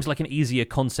 this seems like an easier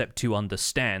concept to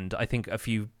understand. I think a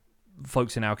few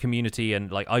folks in our community,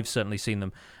 and like I've certainly seen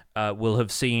them, will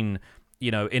have seen,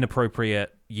 you know,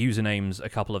 inappropriate usernames a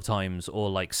couple of times, or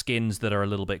like skins that are a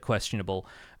little bit questionable.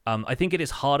 I think it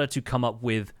is harder to come up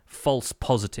with false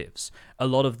positives. A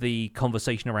lot of the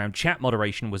conversation around chat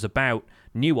moderation was about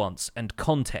nuance and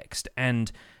context,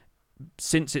 and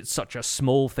since it's such a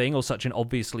small thing or such an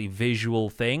obviously visual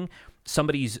thing,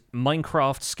 somebody's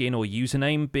Minecraft skin or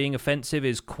username being offensive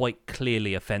is quite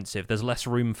clearly offensive. There's less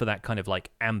room for that kind of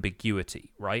like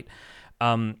ambiguity, right?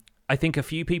 I think a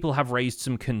few people have raised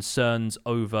some concerns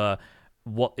over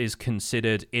what is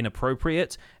considered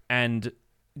inappropriate, and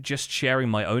just sharing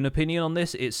my own opinion on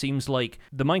this, it seems like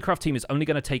the Minecraft team is only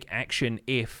going to take action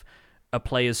if a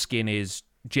player's skin is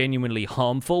genuinely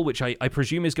harmful, which I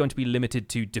presume is going to be limited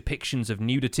to depictions of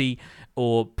nudity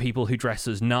or people who dress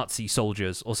as Nazi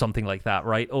soldiers or something like that,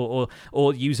 right? Or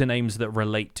usernames that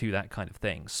relate to that kind of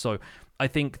thing. So I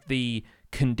think the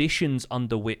conditions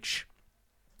under which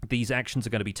these actions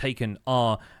are going to be taken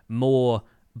are more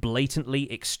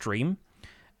blatantly extreme,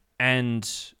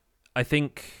 and I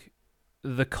think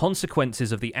the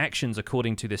consequences of the actions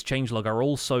according to this changelog are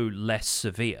also less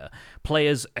severe.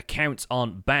 Players' accounts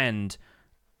aren't banned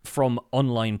from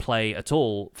online play at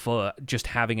all for just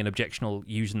having an objectionable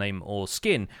username or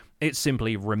skin. It's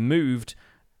simply removed,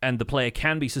 and the player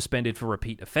can be suspended for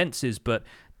repeat offenses, but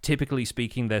typically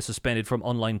speaking, they're suspended from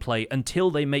online play until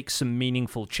they make some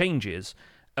meaningful changes,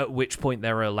 at which point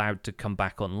they're allowed to come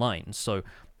back online. So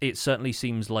it certainly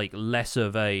seems like less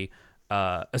of a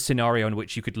scenario in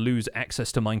which you could lose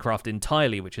access to Minecraft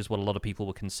entirely, which is what a lot of people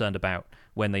were concerned about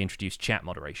when they introduced chat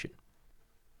moderation.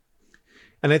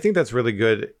 And I think that's really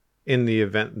good in the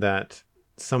event that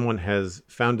someone has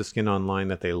found a skin online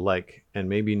that they like and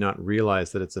maybe not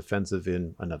realize that it's offensive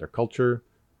in another culture,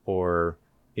 or,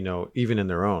 you know, even in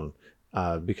their own,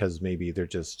 because maybe they're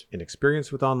just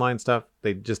inexperienced with online stuff.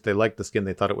 They liked the skin.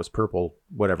 They thought it was purple,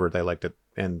 whatever. They liked it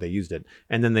and they used it.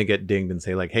 And then they get dinged and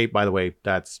say like, hey, by the way,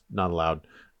 that's not allowed.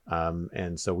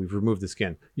 And so we've removed the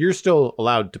skin. You're still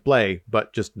allowed to play,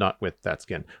 but just not with that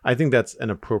skin. I think that's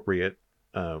an appropriate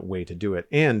way to do it.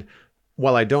 And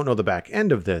while I don't know the back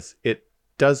end of this, it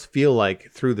does feel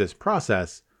like through this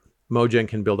process, Mojang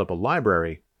can build up a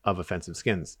library of offensive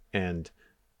skins and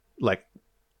like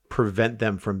prevent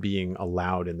them from being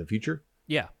allowed in the future.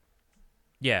 Yeah.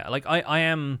 Like I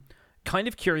am kind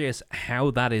of curious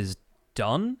how that is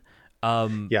done.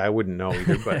 Yeah, I wouldn't know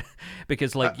either, but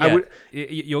because like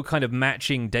you're kind of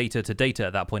matching data to data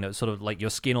at that point. It's sort of like your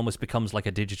skin almost becomes like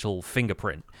a digital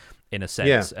fingerprint in a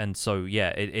sense. Yeah. And so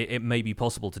it may be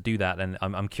possible to do that, and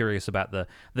I'm curious about the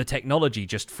technology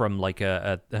just from like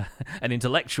an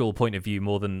intellectual point of view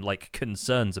more than like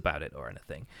concerns about it or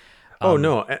anything. Oh,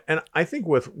 no. And I think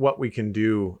with what we can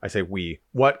do,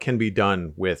 what can be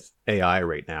done with AI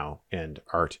right now and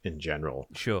art in general.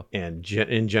 Sure. And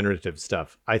in generative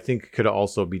stuff, I think could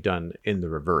also be done in the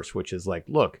reverse, which is like,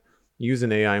 look, use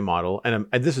an AI model. And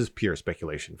this is pure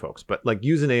speculation, folks, but like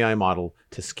use an AI model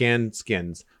to scan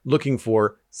skins, looking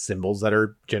for symbols that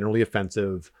are generally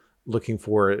offensive, looking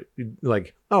for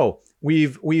like, oh,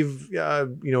 we've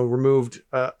removed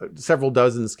several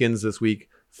dozen skins this week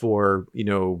for,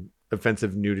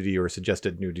 offensive nudity or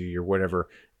suggested nudity or whatever.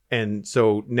 And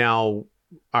so now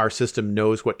our system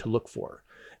knows what to look for.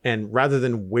 And rather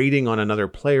than waiting on another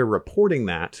player reporting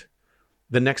that,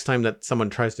 the next time that someone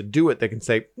tries to do it, they can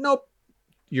say, nope,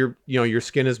 your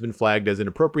skin has been flagged as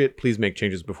inappropriate. Please make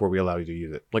changes before we allow you to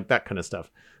use it. Like that kind of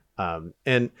stuff.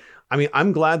 And I mean,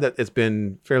 I'm glad that it's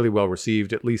been fairly well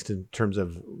received, at least in terms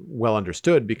of well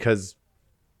understood, because,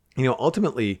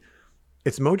 ultimately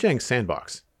it's Mojang's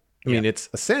sandbox. I mean, it's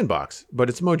a sandbox, but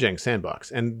it's Mojang's sandbox,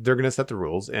 and they're going to set the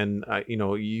rules. And,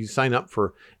 you sign up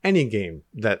for any game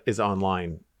that is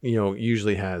online,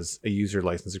 usually has a user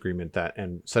license agreement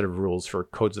and set of rules for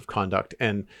codes of conduct.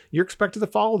 And you're expected to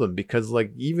follow them because,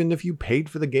 like, even if you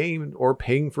paid for the game or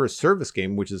paying for a service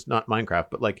game, which is not Minecraft,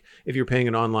 but like if you're paying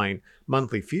an online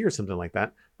monthly fee or something like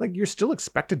that, like you're still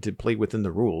expected to play within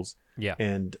the rules. Yeah.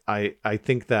 And I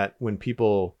think that when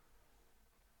people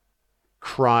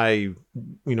cry,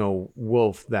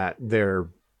 wolf, that their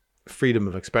freedom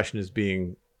of expression is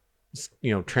being,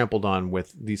 trampled on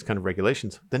with these kind of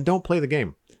regulations, then don't play the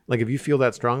game. Like if you feel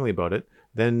that strongly about it,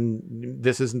 then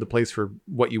this isn't the place for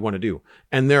what you want to do.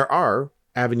 And there are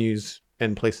avenues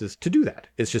and places to do that.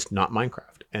 It's just not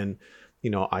Minecraft. And,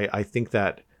 I think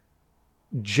that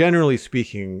generally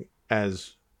speaking,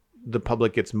 as the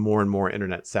public gets more and more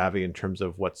internet savvy in terms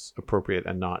of what's appropriate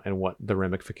and not, and what the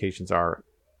ramifications are,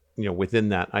 within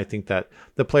that, I think that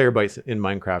the player base in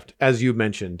Minecraft, as you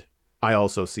mentioned, I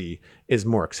also see is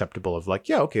more acceptable of like,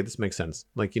 yeah, okay, this makes sense.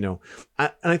 Like, and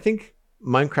I think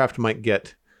Minecraft might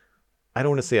get, I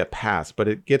don't want to say a pass, but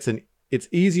it's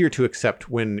easier to accept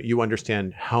when you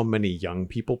understand how many young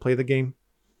people play the game.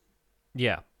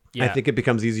 Yeah. I think it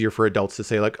becomes easier for adults to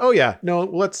say like, oh yeah, no,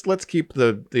 let's keep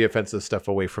the offensive stuff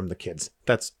away from the kids.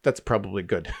 That's probably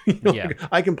good. Like,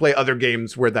 I can play other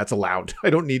games where that's allowed. I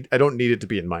don't need it to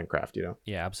be in Minecraft,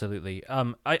 Yeah, absolutely.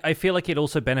 I feel like it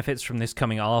also benefits from this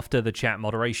coming after the chat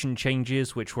moderation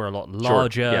changes, which were a lot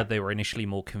larger. Sure, yeah. They were initially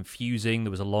more confusing.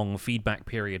 There was a long feedback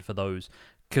period for those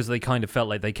because they kind of felt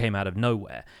like they came out of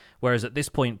nowhere. Whereas at this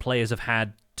point, players have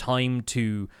had time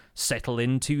to settle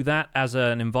into that as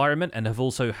an environment and have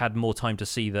also had more time to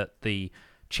see that the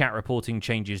chat reporting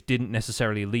changes didn't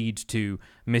necessarily lead to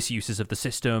misuses of the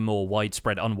system or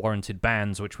widespread unwarranted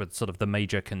bans, which were sort of the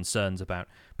major concerns about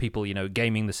people,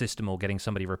 gaming the system or getting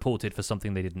somebody reported for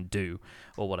something they didn't do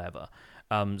or whatever.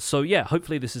 So yeah,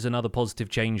 hopefully this is another positive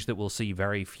change that will see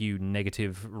very few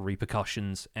negative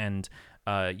repercussions, and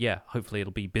hopefully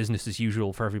it'll be business as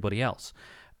usual for everybody else.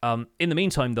 In the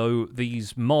meantime, though,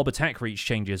 these mob attack reach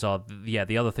changes are,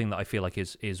 the other thing that I feel like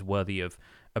is worthy of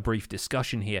a brief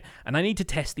discussion here. And I need to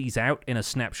test these out in a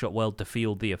snapshot world to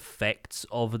feel the effects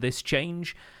of this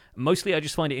change. Mostly, I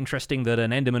just find it interesting that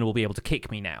an Enderman will be able to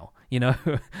kick me now,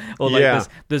 or like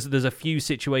there's a few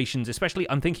situations, especially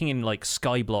I'm thinking in like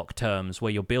skyblock terms,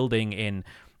 where you're building in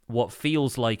what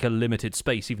feels like a limited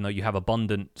space, even though you have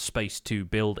abundant space to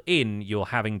build in. You're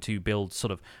having to build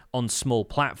sort of on small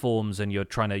platforms, and you're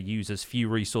trying to use as few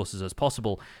resources as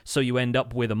possible. So you end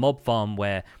up with a mob farm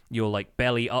where you're like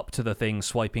belly up to the thing,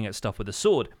 swiping at stuff with a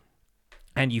sword,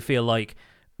 and you feel like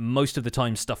most of the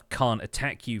time stuff can't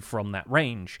attack you from that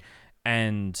range.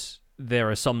 And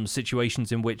there are some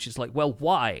situations in which it's like, well,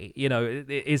 why?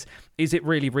 Is it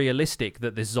really realistic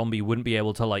that this zombie wouldn't be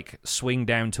able to like swing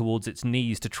down towards its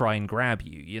knees to try and grab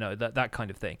you? That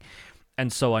kind of thing.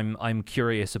 And so I'm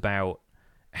curious about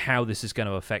how this is going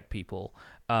to affect people.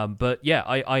 But yeah,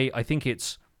 I think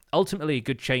it's ultimately a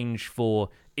good change for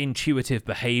intuitive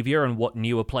behavior and what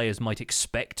newer players might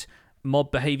expect mob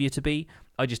behavior to be.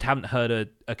 I just haven't heard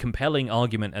a compelling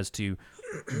argument as to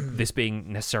this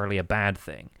being necessarily a bad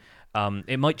thing.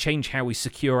 It might change how we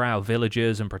secure our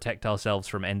villagers and protect ourselves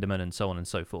from Endermen and so on and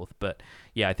so forth. But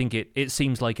yeah, I think it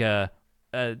seems like a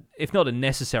if not a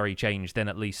necessary change, then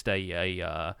at least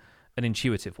an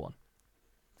intuitive one.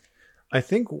 I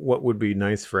think what would be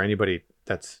nice for anybody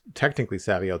that's technically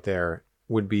savvy out there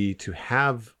would be to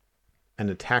have an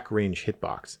attack range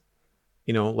hitbox.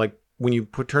 Like when you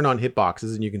turn on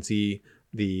hitboxes and you can see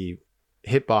the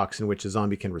hitbox in which a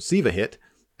zombie can receive a hit,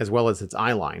 as well as its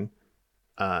eye line.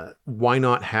 Why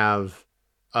not have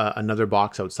another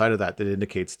box outside of that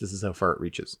indicates this is how far it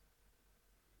reaches?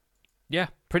 Yeah,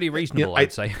 pretty reasonable,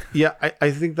 I'd say. Yeah,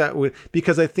 I think that would,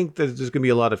 because I think that there's going to be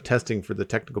a lot of testing for the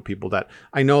technical people. That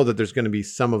I know that there's going to be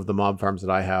some of the mob farms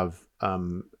that I have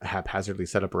haphazardly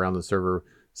set up around the server,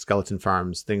 skeleton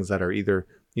farms, things that are either,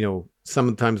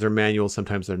 sometimes they're manual,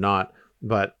 sometimes they're not.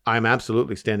 But I'm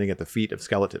absolutely standing at the feet of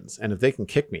skeletons. And if they can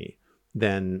kick me,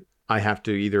 then I have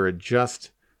to either adjust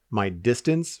my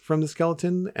distance from the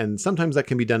skeleton. And sometimes that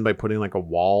can be done by putting like a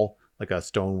wall like a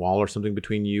stone wall or something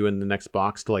between you and the next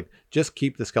box to like just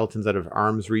keep the skeletons out of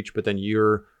arm's reach, but then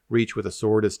your reach with a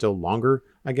sword is still longer,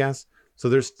 I guess. So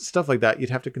there's stuff like that you'd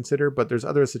have to consider, but there's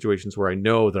other situations where I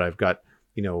know that I've got,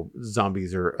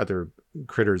 zombies or other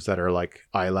critters that are like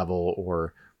eye level,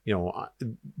 or,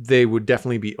 they would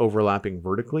definitely be overlapping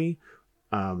vertically.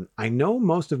 I know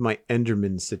most of my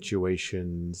Enderman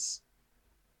situations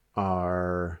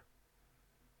are,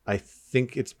 I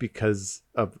think it's because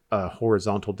of a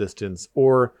horizontal distance,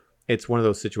 or it's one of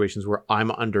those situations where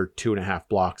I'm under 2.5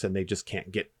 blocks and they just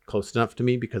can't get close enough to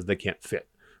me because they can't fit,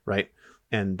 right?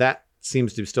 And that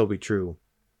seems to still be true.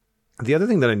 The other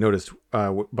thing that I noticed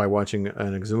by watching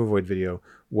an Exumavoid video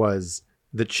was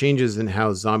the changes in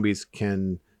how zombies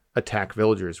can attack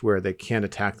villagers, where they can't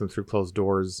attack them through closed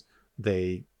doors.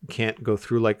 They can't go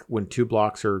through, like when 2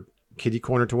 blocks are kitty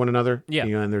corner to one another. Yeah.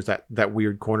 And there's that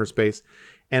weird corner space.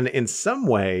 And in some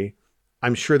way,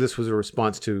 I'm sure this was a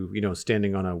response to,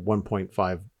 standing on a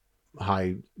 1.5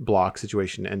 high block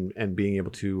situation and being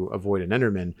able to avoid an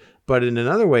Enderman. But in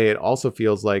another way, it also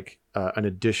feels like an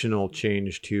additional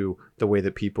change to the way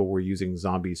that people were using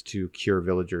zombies to cure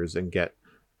villagers and get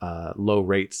low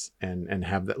rates, and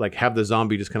have the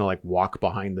zombie just kind of like walk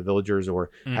behind the villagers,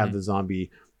 or have the zombie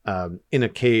in a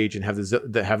cage and have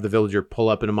the villager pull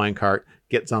up in a minecart,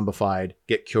 get zombified,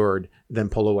 get cured, then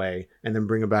pull away, and then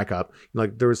bring it back up.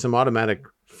 Like there was some automatic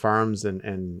farms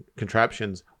and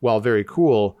contraptions. While very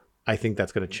cool, I think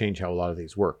that's going to change how a lot of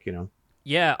these work,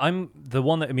 Yeah, the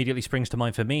one that immediately springs to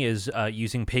mind for me is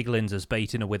using piglins as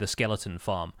bait in a wither skeleton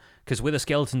farm, because wither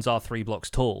skeletons are 3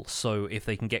 blocks tall, so if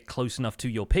they can get close enough to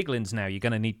your piglins now, you're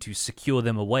going to need to secure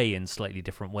them away in slightly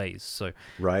different ways. So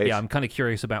right. Yeah, I'm kind of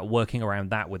curious about working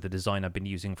around that with the design I've been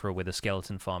using for a wither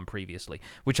skeleton farm previously,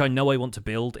 which I know I want to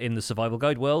build in the Survival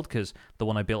Guide world, because the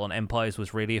one I built on Empires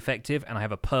was really effective, and I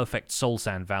have a perfect soul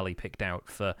sand valley picked out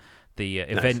for the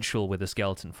eventual with a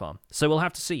skeleton farm. So we'll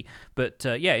have to see. But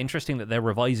yeah, interesting that they're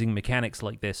revising mechanics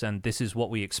like this, and this is what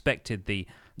we expected the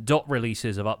dot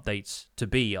releases of updates to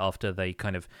be after they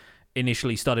kind of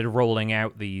initially started rolling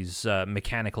out these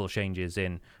mechanical changes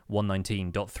in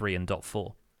 1.19.3 and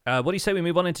 .4. What do you say we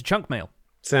move on into chunk mail?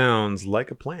 Sounds like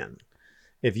a plan.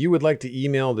 If you would like to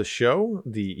email the show,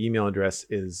 the email address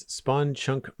is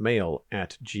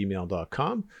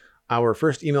spawnchunkmail@gmail.com. Our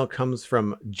first email comes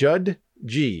from Judd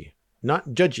G. Not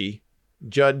Judgy,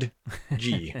 Judd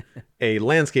G, a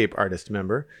landscape artist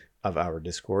member of our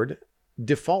Discord,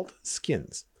 Default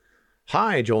Skins.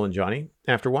 Hi, Joel and Johnny.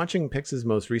 After watching Pix's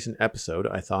most recent episode,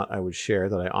 I thought I would share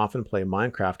that I often play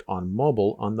Minecraft on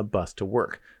mobile on the bus to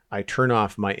work. I turn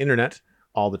off my internet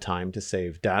all the time to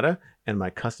save data, and my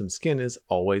custom skin is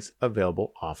always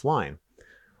available offline.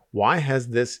 Why have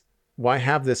this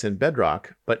in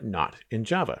Bedrock, but not in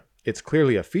Java? It's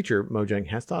clearly a feature Mojang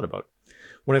has thought about.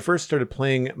 When I first started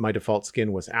playing, my default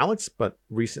skin was Alex, but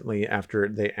recently, after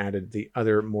they added the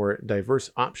other more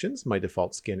diverse options, my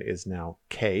default skin is now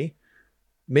K.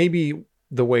 Maybe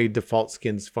the way default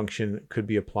skins function could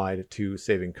be applied to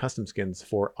saving custom skins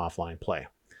for offline play.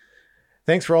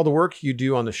 Thanks for all the work you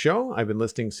do on the show. I've been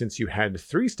listening since you had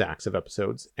 3 stacks of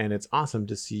episodes, and it's awesome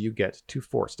to see you get to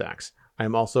 4 stacks. I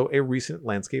am also a recent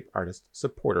landscape artist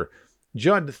supporter.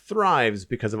 Judd thrives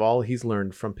because of all he's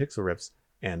learned from Pixel Riffs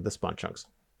and the Spawn Chunks.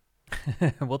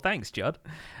 Well, thanks, Judd.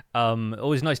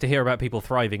 Always nice to hear about people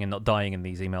thriving and not dying in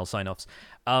these email sign-offs.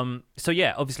 So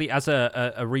yeah, obviously, as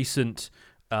a recently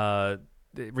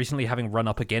having run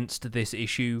up against this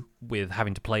issue with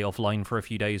having to play offline for a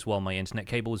few days while my internet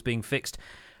cable was being fixed,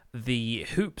 the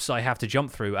hoops I have to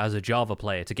jump through as a Java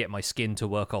player to get my skin to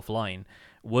work offline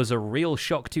was a real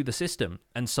shock to the system.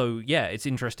 And so, yeah, it's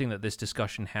interesting that this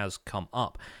discussion has come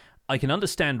up. I can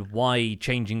understand why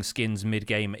changing skins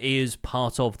mid-game is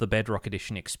part of the Bedrock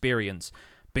Edition experience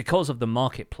because of the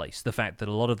marketplace. The fact that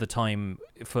a lot of the time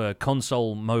for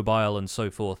console, mobile, and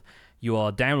so forth, you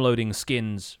are downloading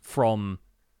skins from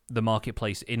the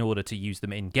marketplace in order to use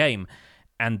them in-game,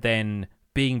 and then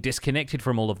being disconnected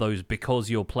from all of those because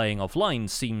you're playing offline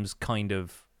seems kind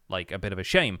of like a bit of a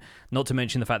shame. Not to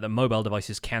mention the fact that mobile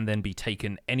devices can then be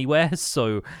taken anywhere,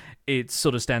 so it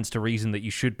sort of stands to reason that you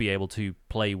should be able to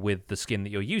play with the skin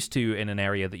that you're used to in an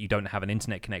area that you don't have an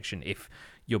internet connection if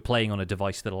you're playing on a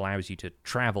device that allows you to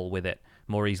travel with it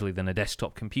more easily than a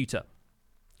desktop computer.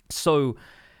 So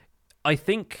I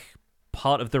think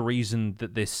part of the reason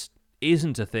that this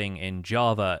isn't a thing in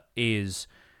Java is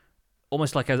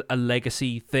almost like a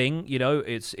legacy thing,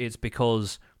 it's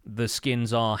because the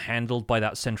skins are handled by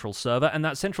that central server, and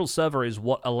that central server is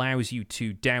what allows you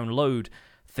to download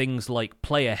things like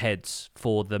player heads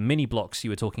for the mini blocks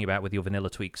you were talking about with your Vanilla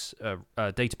Tweaks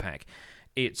data pack.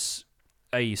 It's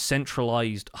a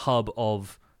centralized hub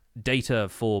of data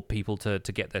for people to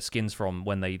get their skins from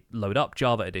when they load up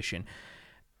Java Edition.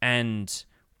 And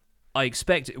I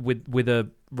expect with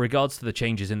regards to the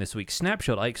changes in this week's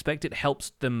snapshot, I expect it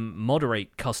helps them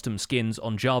moderate custom skins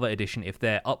on Java Edition if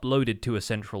they're uploaded to a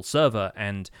central server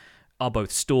and are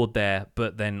both stored there,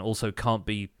 but then also can't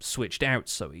be switched out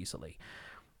so easily.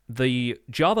 The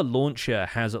Java launcher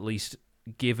has at least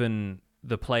given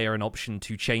the player an option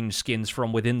to change skins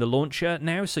from within the launcher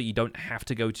now, so you don't have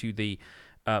to go to the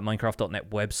Minecraft.net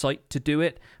website to do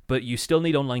it, but you still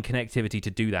need online connectivity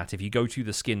to do that. If you go to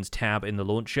the skins tab in the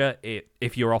launcher,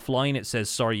 if you're offline, it says,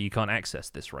 sorry, you can't access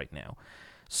this right now.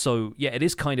 So yeah, it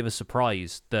is kind of a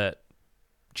surprise that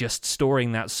just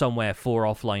storing that somewhere for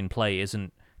offline play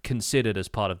isn't considered as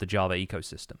part of the Java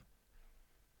ecosystem.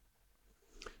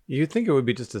 You'd think it would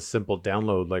be just a simple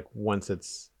download, like once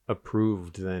it's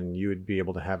approved, then you would be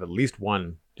able to have at least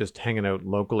one just hanging out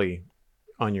locally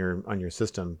on your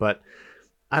system. But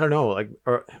I don't know, like,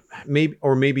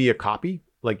 or maybe a copy,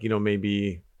 like,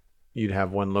 maybe you'd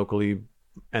have one locally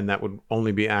and that would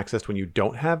only be accessed when you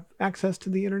don't have access to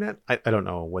the internet. I don't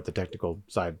know what the technical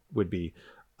side would be.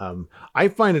 I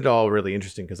find it all really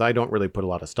interesting because I don't really put a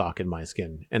lot of stock in my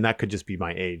skin, and that could just be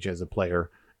my age as a player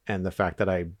and the fact that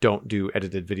I don't do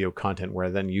edited video content where I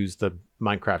then use the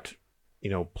Minecraft,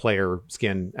 player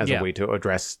skin as a way to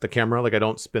address the camera. Like, I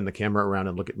don't spin the camera around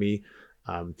and look at me.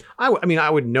 I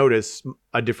would notice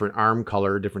a different arm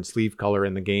color, different sleeve color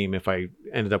in the game if I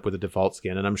ended up with a default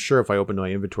skin. And I'm sure if I opened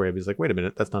my inventory, I'd be like, wait a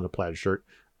minute, that's not a plaid shirt.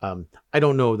 I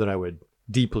don't know that I would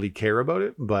deeply care about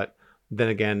it, but then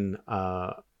again,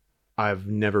 I've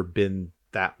never been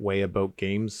that way about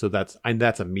games. So that's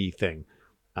a me thing.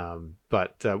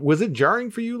 But was it jarring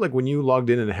for you? Like when you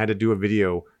logged in and had to do a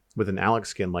video with an Alex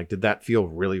skin, like, did that feel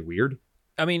really weird?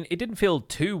 I mean, it didn't feel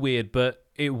too weird, but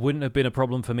it wouldn't have been a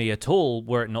problem for me at all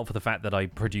were it not for the fact that I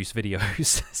produce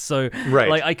videos. So, right.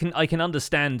 Like, I can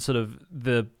understand sort of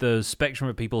the spectrum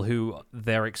of people who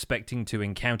they're expecting to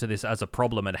encounter this as a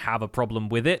problem and have a problem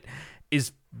with it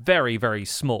is very, very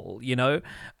small,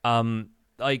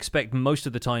 I expect most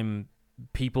of the time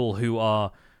people who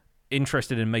are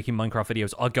interested in making Minecraft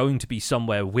videos are going to be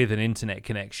somewhere with an internet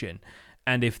connection.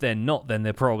 And if they're not, then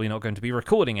they're probably not going to be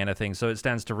recording anything. So it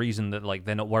stands to reason that like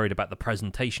they're not worried about the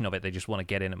presentation of it. They just want to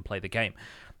get in and play the game.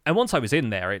 And once I was in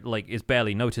there, it like is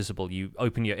barely noticeable. You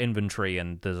open your inventory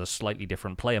and there's a slightly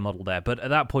different player model there. But at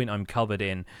that point, I'm covered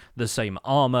in the same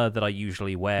armor that I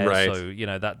usually wear. Right. So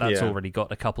that's already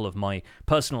got a couple of my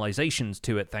personalizations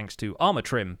to it, thanks to armor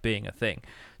trim being a thing.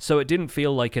 So it didn't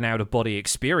feel like an out-of-body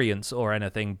experience or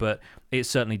anything, but it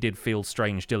certainly did feel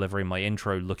strange delivering my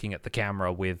intro looking at the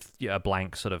camera with a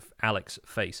blank sort of Alex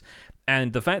face.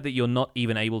 And the fact that you're not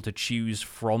even able to choose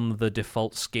from the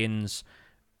default skins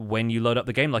when you load up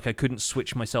the game, like I couldn't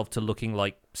switch myself to looking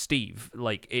like Steve.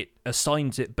 Like it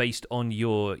assigns it based on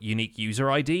your unique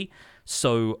user ID.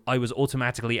 So I was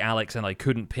automatically Alex and I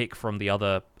couldn't pick from the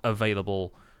other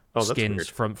available skins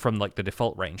from like the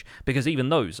default range, because even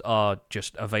those are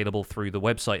just available through the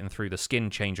website and through the skin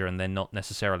changer, and they're not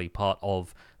necessarily part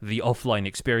of the offline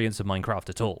experience of Minecraft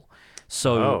at all.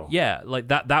 So yeah, like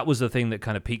that was the thing that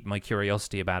kind of piqued my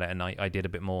curiosity about it, and I did a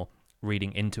bit more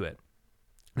reading into it.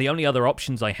 The only other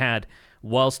options I had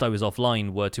whilst I was offline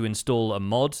were to install a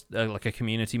mod, like a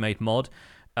community-made mod,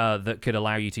 that could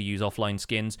allow you to use offline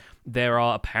skins. There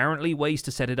are apparently ways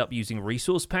to set it up using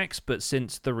resource packs, but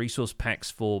since the resource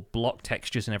packs for block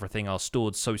textures and everything are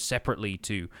stored so separately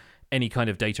to any kind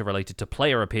of data related to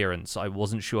player appearance, I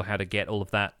wasn't sure how to get all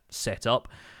of that set up.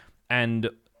 And,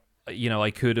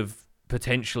 I could have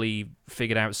potentially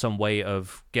figured out some way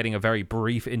of getting a very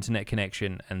brief internet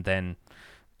connection, and then,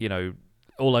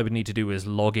 all I would need to do is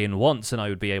log in once and I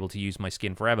would be able to use my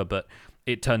skin forever. But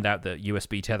it turned out that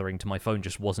USB tethering to my phone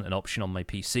just wasn't an option on my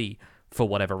PC for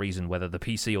whatever reason, whether the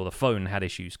PC or the phone had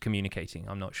issues communicating,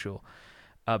 I'm not sure.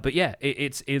 But yeah,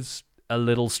 it's a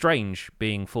little strange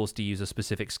being forced to use a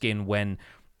specific skin when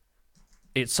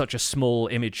it's such a small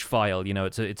image file.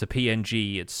 It's a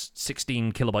PNG, it's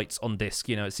 16 kilobytes on disk.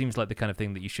 It seems like the kind of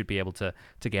thing that you should be able to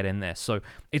get in there. So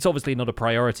it's obviously not a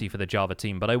priority for the Java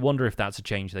team, but I wonder if that's a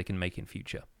change they can make in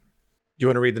future. Do you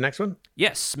want to read the next one?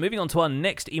 Yes, moving on to our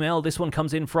next email. This one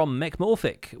comes in from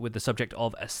Mechmorphic with the subject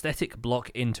of aesthetic block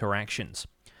interactions.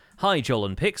 Hi, Joel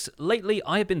and Pix. Lately,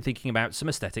 I have been thinking about some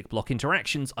aesthetic block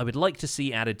interactions I would like to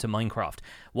see added to Minecraft.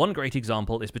 One great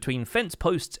example is between fence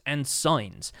posts and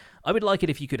signs. I would like it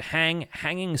if you could hang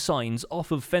hanging signs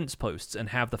off of fence posts and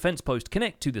have the fence post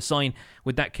connect to the sign,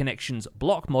 with that connection's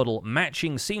block model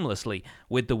matching seamlessly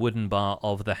with the wooden bar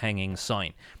of the hanging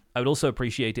sign. I would also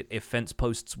appreciate it if fence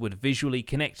posts would visually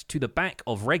connect to the back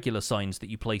of regular signs that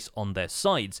you place on their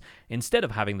sides, instead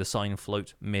of having the sign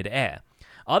float mid-air.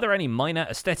 Are there any minor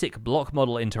aesthetic block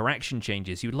model interaction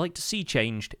changes you'd like to see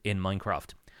changed in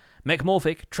Minecraft?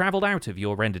 Mechmorphic travelled out of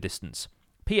your render distance.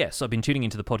 P.S. I've been tuning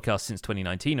into the podcast since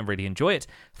 2019 and really enjoy it.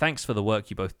 Thanks for the work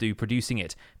you both do producing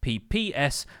it.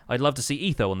 P.P.S. I'd love to see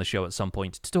Etho on the show at some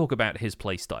point to talk about his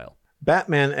playstyle.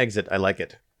 Batman exit. I like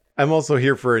it. I'm also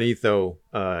here for an Etho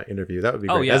interview. That would be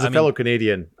great. As a fellow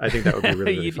Canadian, I think that would be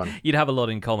really, really fun. You'd have a lot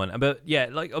in common. But yeah,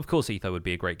 like of course Etho would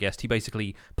be a great guest. He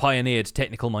basically pioneered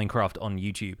technical Minecraft on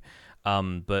YouTube.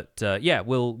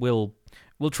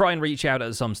 We'll try and reach out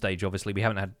at some stage. Obviously, we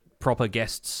haven't had proper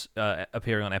guests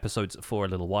appearing on episodes for a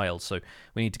little while, so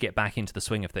we need to get back into the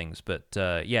swing of things. But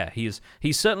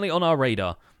he's certainly on our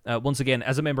radar. Once again,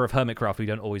 as a member of Hermitcraft, we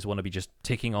don't always want to be just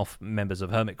ticking off members of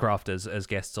Hermitcraft as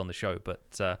guests on the show. But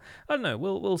I don't know.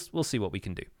 We'll see what we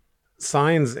can do.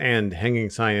 Signs and hanging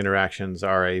sign interactions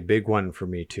are a big one for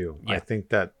me too. Yeah. I think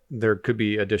that there could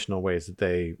be additional ways that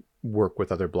they work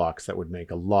with other blocks that would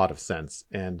make a lot of sense.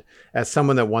 And as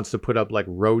someone that wants to put up like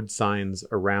road signs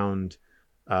around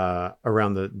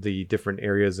the different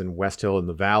areas in West Hill and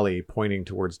the Valley, pointing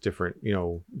towards different,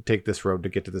 take this road to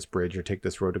get to this bridge or take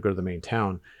this road to go to the main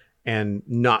town, and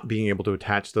not being able to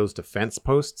attach those to fence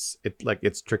posts,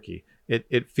 it's tricky.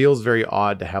 It feels very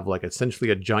odd to have like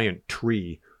essentially a giant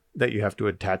tree that you have to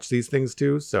attach these things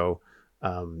to. So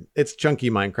it's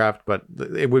chunky Minecraft, but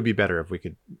it would be better if we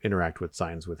could interact with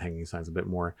hanging signs a bit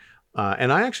more.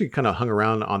 And I actually kind of hung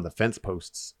around on the fence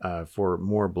posts for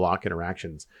more block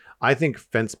interactions. I think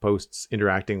fence posts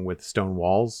interacting with stone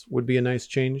walls would be a nice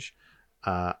change.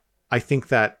 I think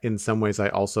that in some ways I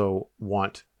also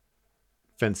want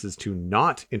fences to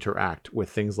not interact with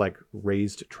things like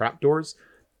raised trapdoors.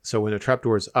 So when a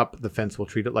trapdoor is up, the fence will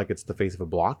treat it like it's the face of a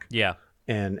block. Yeah.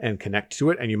 And connect to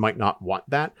it, and you might not want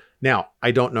that. Now,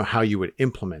 I don't know how you would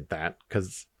implement that,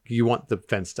 because you want the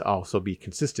fence to also be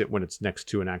consistent when it's next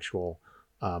to an actual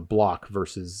block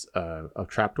versus a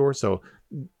trapdoor. So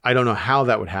I don't know how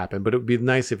that would happen, but it would be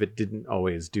nice if it didn't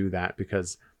always do that,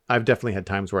 because I've definitely had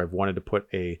times where I've wanted to put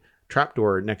a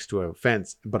trapdoor next to a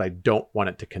fence, but I don't want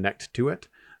it to connect to it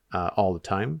all the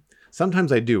time.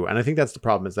 Sometimes I do, and I think that's the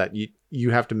problem, is that you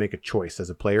have to make a choice as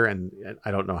a player, and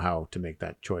I don't know how to make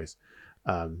that choice.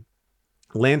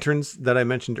 Lanterns that I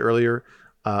mentioned earlier,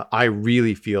 I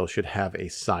really feel should have a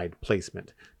side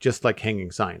placement, just like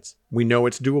hanging signs. We know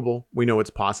it's doable. We know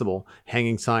it's possible.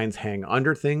 Hanging signs hang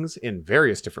under things in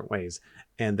various different ways,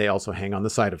 and they also hang on the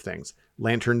side of things.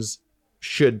 Lanterns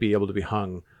should be able to be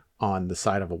hung on the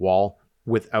side of a wall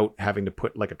without having to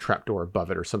put like a trapdoor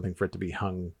above it or something for it to be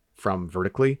hung from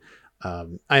vertically.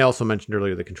 I also mentioned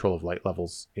earlier the control of light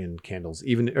levels in candles,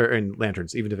 or in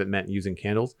lanterns, even if it meant using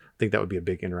candles. I think that would be a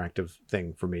big interactive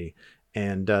thing for me.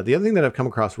 And the other thing that I've come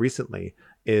across recently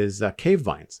is cave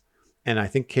vines. And I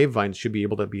think cave vines should be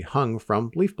able to be hung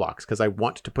from leaf blocks, because I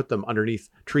want to put them underneath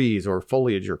trees or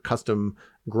foliage or custom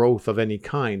growth of any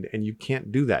kind. And you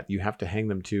can't do that. You have to hang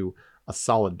them to a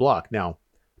solid block. Now,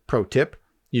 pro tip,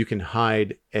 you can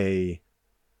hide a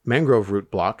mangrove root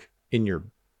block in your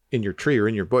tree or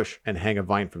in your bush and hang a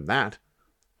vine from that,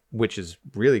 which is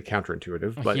really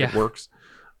counterintuitive, but It works.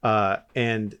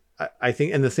 And I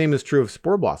think, and the same is true of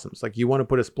spore blossoms. Like, you want to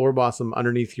put a spore blossom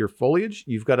underneath your foliage,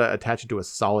 you've got to attach it to a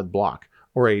solid block,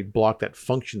 or a block that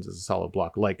functions as a solid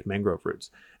block, like mangrove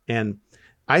roots. And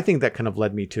I think that kind of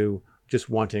led me to just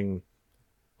wanting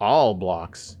all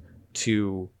blocks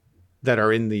that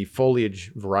are in the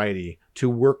foliage variety to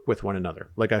work with one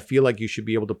another. Like, I feel like you should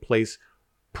be able to place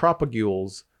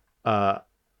propagules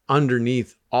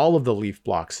underneath all of the leaf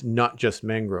blocks, not just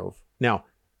mangrove. Now,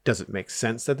 does it make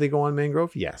sense that they go on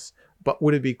mangrove? Yes. But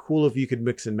would it be cool if you could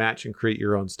mix and match and create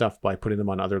your own stuff by putting them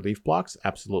on other leaf blocks?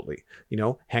 Absolutely.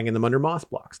 Hanging them under moss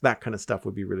blocks. That kind of stuff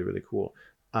would be really, really cool.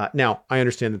 Now, I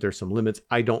understand that there's some limits.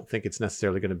 I don't think it's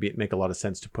necessarily going to make a lot of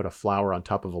sense to put a flower on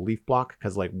top of a leaf block,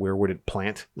 because, like, where would it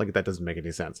plant? Like, that doesn't make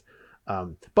any sense.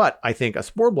 But I think a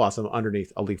spore blossom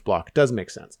underneath a leaf block does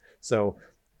make sense. So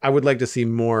I would like to see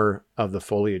more of the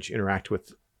foliage interact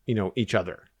with, each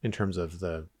other in terms of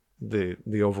the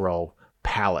overall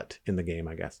palette in the game,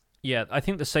 I guess. Yeah, I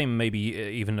think the same maybe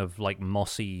even of like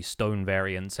mossy stone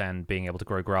variants and being able to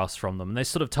grow grass from them. And this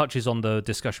sort of touches on the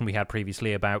discussion we had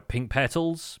previously about pink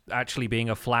petals actually being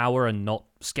a flower and not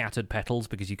scattered petals,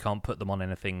 because you can't put them on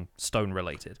anything stone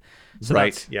related. So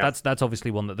right, that's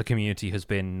obviously one that the community has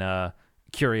been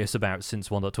curious about since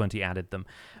 1.20 added them.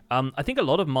 I think a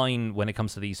lot of mine, when it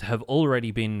comes to these, have already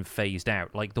been phased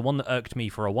out. Like, the one that irked me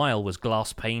for a while was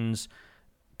glass panes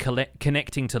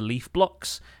connecting to leaf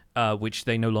blocks, which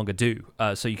they no longer do.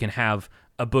 So you can have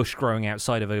a bush growing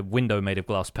outside of a window made of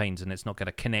glass panes, and it's not going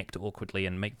to connect awkwardly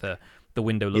and make the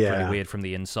window look really weird from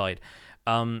the inside.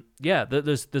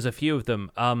 There's a few of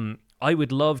them. I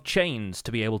would love chains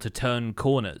to be able to turn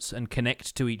corners and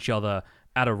connect to each other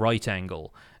at a right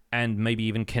angle, and maybe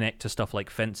even connect to stuff like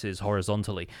fences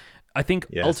horizontally. I think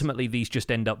ultimately these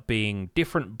just end up being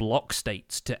different block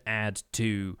states to add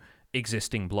to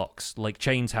existing blocks. Like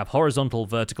chains have horizontal,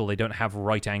 vertical, they don't have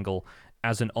right angle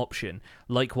as an option.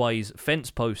 Likewise, fence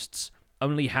posts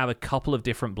only have a couple of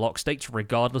different block states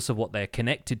regardless of what they're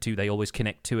connected to. They always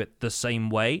connect to it the same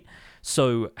way.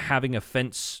 So having a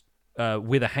fence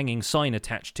with a hanging sign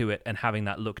attached to it and having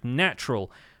that look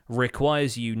natural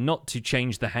requires you not to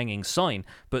change the hanging sign,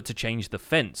 but to change the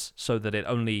fence so that it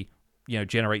only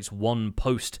generates one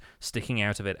post sticking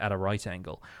out of it at a right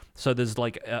angle. So there's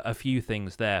like a few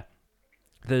things there.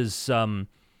 There's something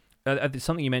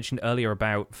you mentioned earlier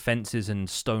about fences and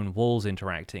stone walls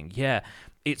interacting. Yeah,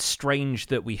 it's strange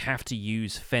that we have to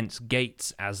use fence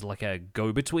gates as like a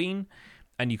go-between,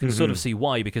 and you can sort of see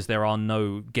why, because there are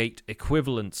no gate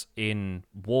equivalents in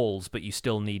walls, but you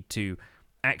still need to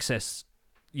access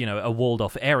a walled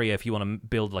off area if you want to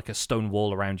build like a stone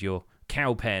wall around your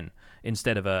cow pen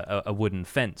instead of a wooden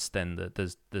fence. Then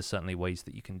there's certainly ways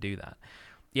that you can do that.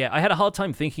 Yeah, I had a hard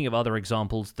time thinking of other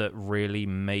examples that really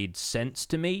made sense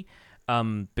to me,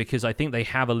 because I think they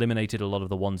have eliminated a lot of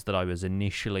the ones that I was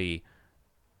initially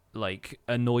like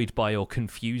annoyed by or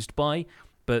confused by.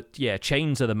 But yeah,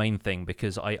 chains are the main thing,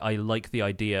 because I like the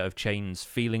idea of chains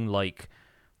feeling like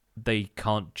they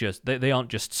aren't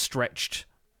just stretched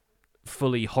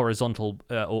fully horizontal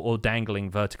or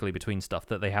dangling vertically between stuff,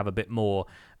 that they have a bit more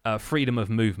freedom of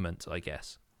movement, I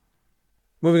guess.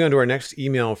 Moving on to our next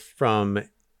email from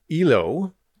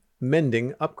Elo,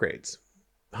 mending upgrades.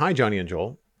 Hi, Johnny and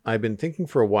Joel. I've been thinking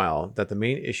for a while that the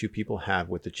main issue people have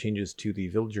with the changes to the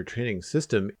villager training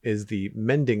system is the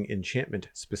mending enchantment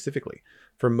specifically.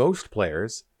 For most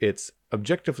players, it's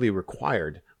objectively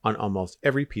required on almost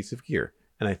every piece of gear,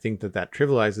 and I think that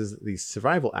trivializes the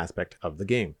survival aspect of the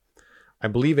game. I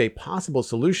believe a possible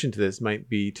solution to this might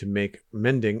be to make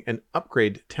mending an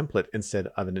upgrade template instead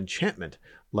of an enchantment,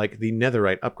 like the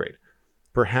netherite upgrade.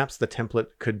 Perhaps the template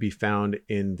could be found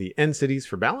in the end cities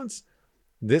for balance.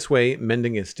 This way,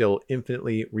 mending is still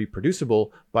infinitely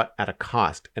reproducible, but at a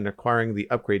cost, and acquiring the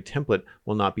upgrade template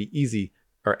will not be easy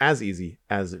or as easy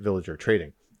as villager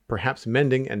trading. Perhaps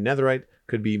mending and netherite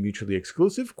could be mutually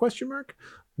exclusive, ?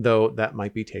 Though that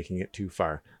might be taking it too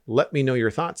far. Let me know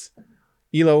your thoughts.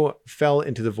 Elo fell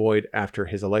into the void after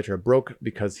his elytra broke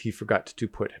because he forgot to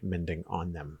put mending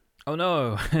on them. Oh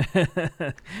no,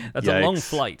 that's a long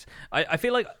flight. I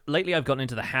feel like lately I've gotten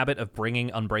into the habit of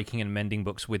bringing Unbreaking and Mending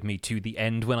books with me to the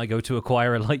end when I go to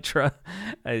acquire elytra.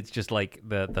 It's just like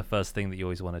the first thing that you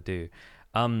always want to do.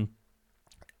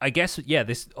 I guess, yeah,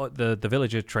 the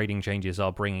villager trading changes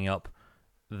are bringing up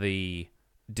the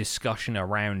discussion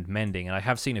around mending, and I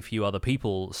have seen a few other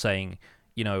people saying,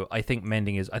 I think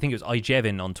mending is... I think it was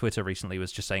Ijevin on Twitter recently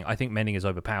was just saying, I think mending is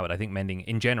overpowered. I think mending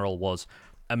in general was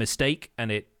a mistake,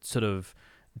 and it sort of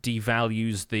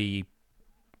devalues the,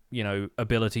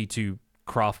 ability to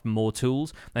craft more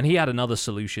tools. And he had another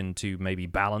solution to maybe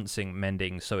balancing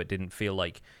mending so it didn't feel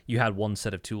like you had one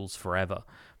set of tools forever.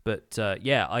 But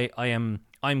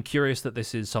I'm curious that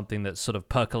this is something that's sort of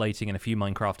percolating in a few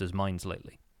Minecrafters' minds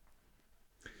lately.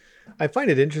 I find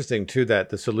it interesting, too, that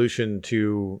the solution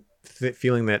to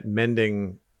feeling that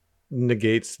mending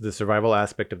negates the survival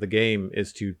aspect of the game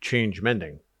is to change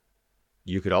mending.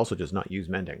 You could also just not use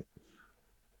mending.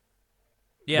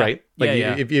 Yeah. Right? Like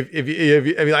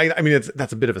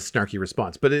that's a bit of a snarky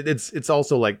response, but it's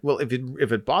also like, well,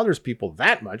 if it bothers people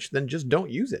that much, then just don't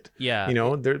use it. Yeah. We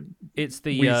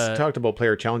talked about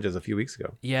player challenges a few weeks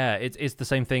ago. Yeah, it's the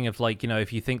same thing of like,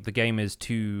 if you think the game is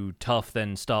too tough,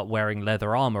 then start wearing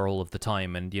leather armor all of the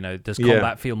time, and does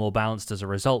combat feel more balanced as a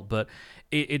result? But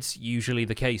it's usually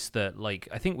the case that, like,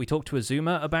 I think we talked to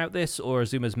Azuma about this, or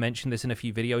Azuma's mentioned this in a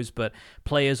few videos, but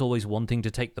players always wanting to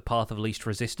take the path of least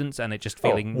resistance, and it just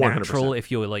feeling natural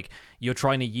if you're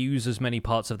trying to use as many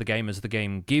parts of the game as the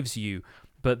game gives you,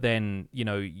 but then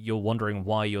you're wondering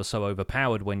why you're so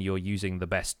overpowered when you're using the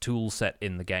best tool set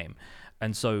in the game.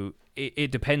 And so it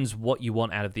depends what you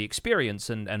want out of the experience,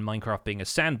 and Minecraft being a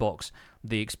sandbox,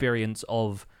 the experience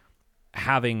of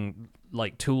having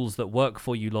like tools that work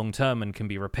for you long term and can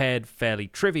be repaired fairly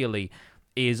trivially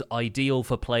is ideal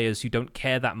for players who don't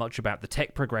care that much about the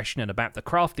tech progression and about the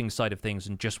crafting side of things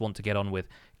and just want to get on with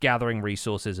gathering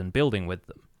resources and building with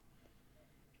them.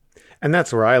 And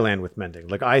that's where I land with mending.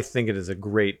 Like, I think it is a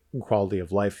great quality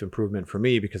of life improvement for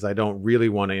me, because I don't really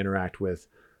want to interact with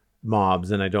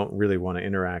mobs and I don't really want to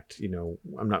interact.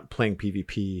 I'm not playing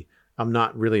PvP. I'm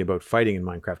not really about fighting in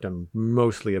Minecraft. I'm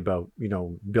mostly about,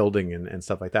 building and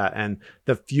stuff like that. And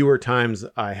the fewer times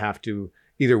I have to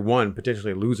either one,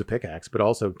 potentially lose a pickaxe, but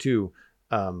also two,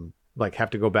 like have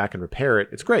to go back and repair it.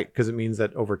 It's great because it means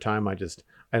that over time I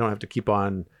don't have to keep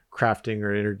on crafting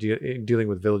or dealing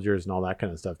with villagers and all that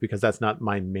kind of stuff, because that's not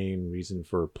my main reason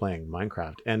for playing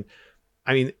Minecraft. And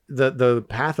I mean, the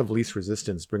path of least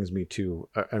resistance brings me to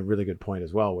a really good point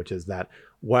as well, which is that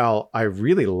while I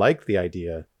really like the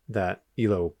idea that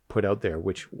Elo put out there,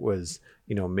 which was,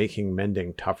 making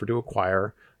mending tougher to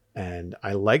acquire, and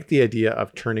I like the idea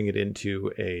of turning it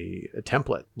into a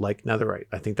template like netherite.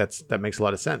 I think that makes a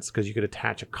lot of sense because you could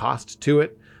attach a cost to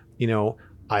it.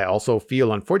 I also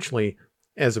feel, unfortunately,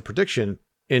 as a prediction,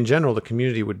 in general, the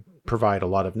community would provide a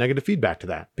lot of negative feedback to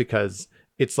that because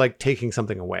it's like taking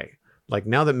something away. Like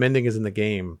now that mending is in the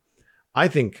game, I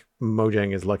think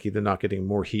Mojang is lucky they're not getting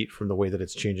more heat from the way that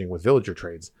it's changing with villager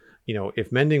trades.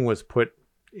 If mending was put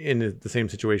in the same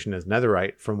situation as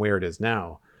netherite from where it is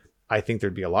now, I think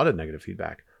there'd be a lot of negative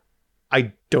feedback.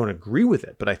 I don't agree with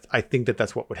it, but I think that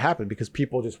that's what would happen because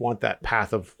people just want that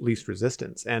path of least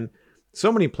resistance. And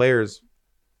so many players,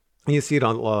 and you see it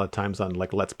on a lot of times on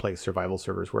like Let's Play survival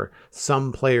servers where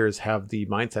some players have the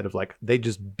mindset of like, they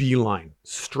just beeline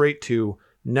straight to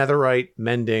netherite,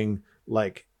 mending,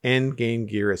 like end game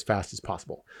gear as fast as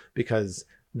possible because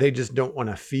they just don't want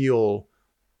to feel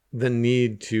the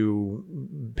need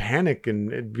to panic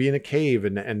and be in a cave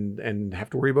and have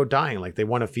to worry about dying. Like they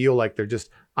want to feel like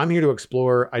I'm here to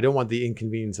explore. I don't want the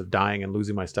inconvenience of dying and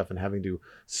losing my stuff and having to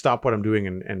stop what I'm doing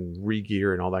and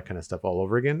re-gear and all that kind of stuff all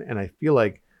over again. And I feel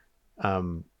like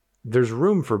there's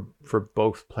room for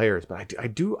both players, but I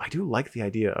do like the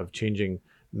idea of changing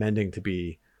mending to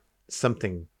be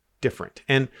something different.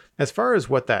 And as far as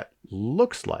what that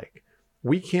looks like,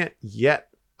 we can't yet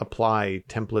apply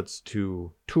templates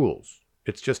to tools.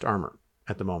 It's just armor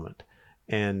at the moment.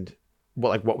 And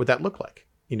what would that look like?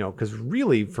 Because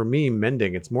really for me,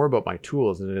 mending, it's more about my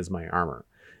tools than it is my armor.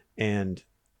 And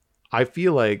I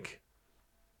feel like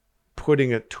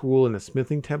putting a tool in a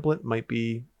smithing template might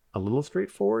be a little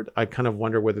straightforward. I kind of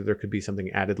wonder whether there could be something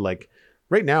added. Like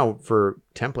right now for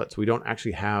templates, we don't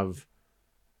actually have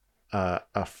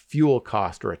a fuel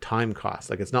cost or a time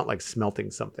cost. Like it's not like smelting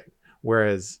something.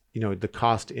 Whereas, the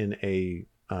cost in a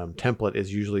template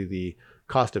is usually the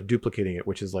cost of duplicating it,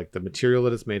 which is like the material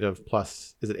that it's made of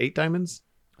plus, is it 8 diamonds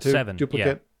to 7 duplicate?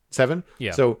 Yeah. 7?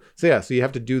 Yeah. So you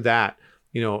have to do that,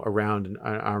 around an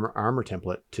armor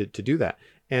template to do that.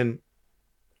 And,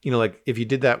 like if you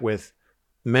did that with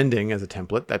mending as a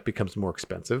template, that becomes more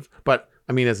expensive. But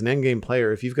I mean, as an end game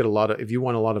player, if you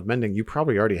want a lot of mending, you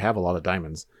probably already have a lot of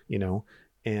diamonds,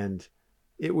 and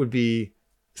it would be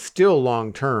still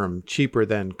long term cheaper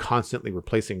than constantly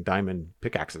replacing diamond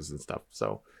pickaxes and stuff.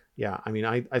 So yeah, I mean,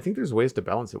 I think there's ways to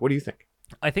balance it. What do you think?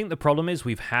 I think the problem is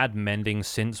we've had mending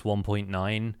since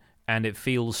 1.9 and it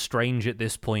feels strange at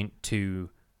this point to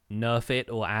nerf it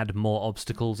or add more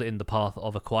obstacles in the path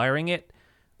of acquiring it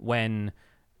when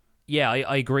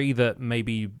I agree that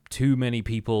maybe too many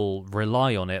people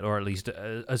rely on it, or at least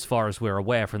as far as we're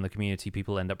aware from the community,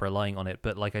 people end up relying on it.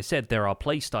 But like I said, there are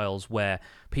play styles where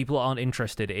people aren't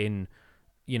interested in,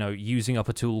 using up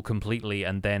a tool completely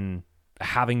and then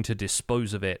having to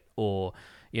dispose of it, or,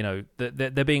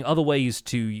 there being other ways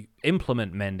to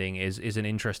implement mending is an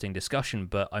interesting discussion,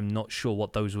 but I'm not sure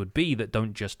what those would be that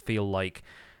don't just feel like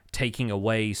taking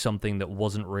away something that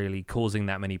wasn't really causing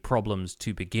that many problems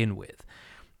to begin with.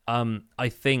 I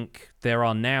think there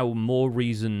are now more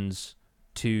reasons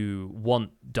to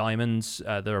want diamonds.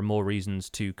 There are more reasons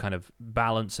to kind of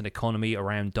balance an economy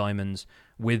around diamonds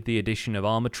with the addition of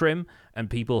armor trim, and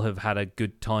people have had a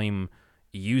good time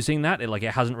using that. It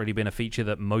hasn't really been a feature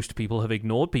that most people have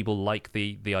ignored. People like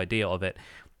the idea of it.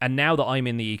 And now that I'm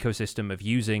in the ecosystem of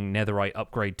using netherite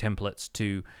upgrade templates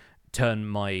to turn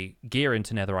my gear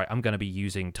into netherite, I'm going to be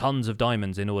using tons of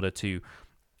diamonds in order to,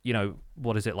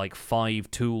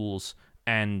 5 tools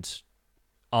and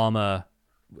armor,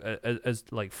 as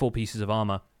 4 pieces of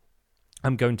armor.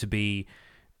 I'm going to be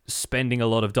spending a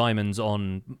lot of diamonds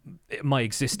on my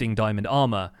existing diamond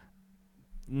armor,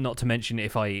 not to mention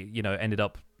if I, ended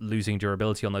up losing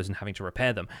durability on those and having to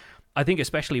repair them. I think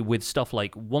especially with stuff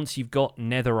like once you've got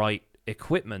netherite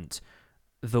equipment,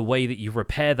 the way that you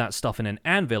repair that stuff in an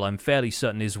anvil, I'm fairly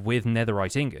certain, is with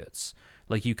netherite ingots.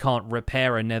 Like, you can't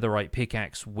repair a netherite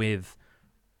pickaxe with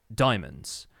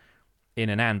diamonds in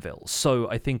an anvil. So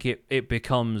I think it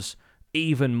becomes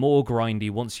even more grindy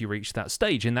once you reach that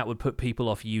stage, and that would put people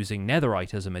off using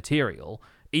netherite as a material,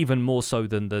 even more so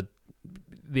than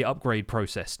the upgrade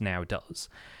process now does.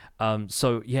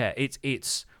 So yeah,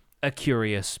 it's a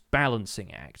curious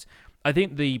balancing act. I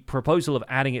think the proposal of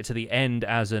adding it to the end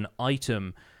as an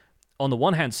item, on the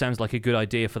one hand, sounds like a good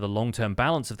idea for the long-term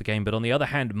balance of the game, but on the other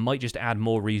hand, might just add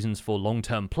more reasons for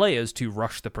long-term players to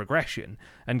rush the progression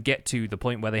and get to the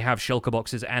point where they have shulker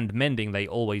boxes and mending. They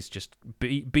always just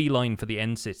beeline for the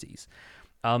end cities.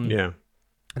 Yeah.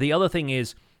 The other thing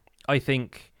is, I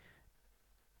think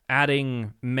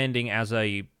adding mending as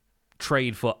a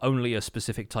trade for only a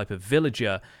specific type of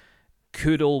villager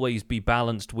could always be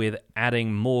balanced with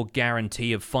adding more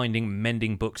guarantee of finding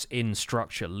mending books in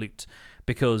structure loot.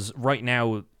 Because right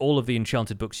now, all of the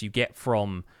enchanted books you get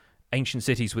from ancient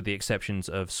cities, with the exceptions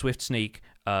of Swift Sneak,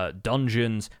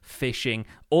 dungeons, fishing,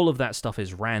 all of that stuff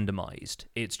is randomized.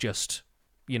 It's just,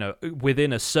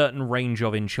 within a certain range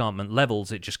of enchantment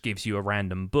levels, it just gives you a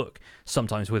random book,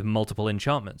 sometimes with multiple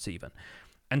enchantments even.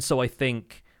 And so I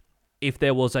think if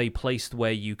there was a place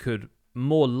where you could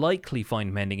more likely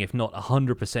find mending, if not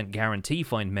 100% guarantee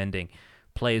find mending,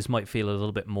 players might feel a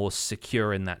little bit more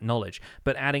secure in that knowledge.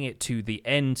 But adding it to the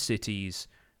end cities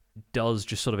does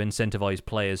just sort of incentivize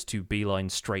players to beeline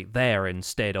straight there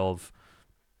instead of,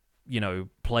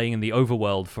 playing in the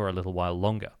overworld for a little while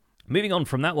longer. Moving on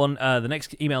from that one, the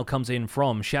next email comes in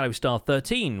from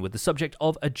Shadowstar13 with the subject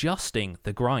of adjusting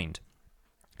the grind.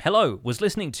 Hello, was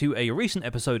listening to a recent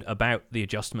episode about the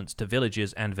adjustments to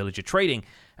villages and villager trading,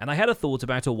 and I had a thought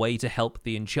about a way to help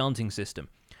the enchanting system.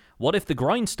 What if the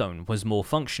grindstone was more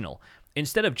functional?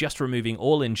 Instead of just removing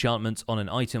all enchantments on an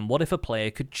item, what if a player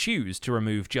could choose to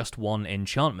remove just one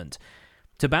enchantment?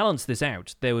 To balance this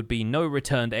out, there would be no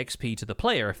returned XP to the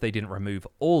player if they didn't remove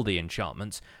all the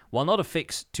enchantments. While not a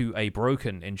fix to a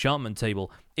broken enchantment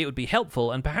table, it would be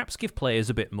helpful and perhaps give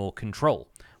players a bit more control.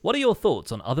 What are your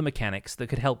thoughts on other mechanics that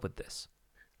could help with this?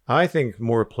 I think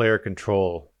more player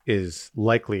control is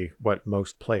likely what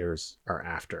most players are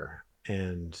after.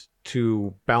 And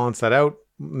to balance that out,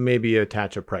 maybe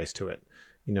attach a price to it.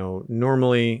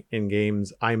 Normally in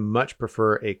games, I much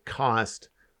prefer a cost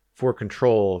for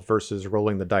control versus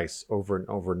rolling the dice over and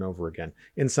over and over again.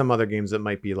 In some other games, it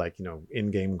might be like,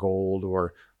 in-game gold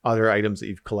or other items that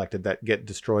you've collected that get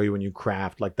destroyed when you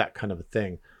craft, like that kind of a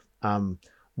thing.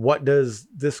 What does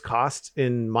this cost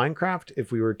in Minecraft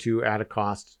if we were to add a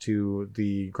cost to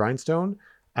the grindstone?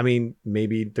 I mean,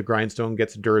 maybe the grindstone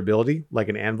gets durability like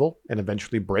an anvil and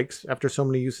eventually breaks after so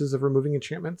many uses of removing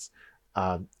enchantments.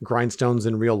 Grindstones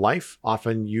in real life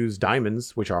often use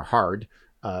diamonds, which are hard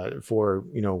for,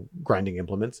 grinding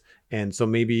implements. And so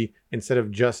maybe instead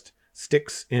of just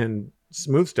sticks and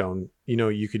smoothstone,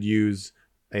 you could use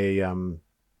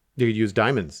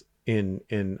diamonds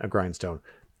in a grindstone.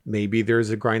 Maybe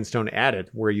there's a grindstone added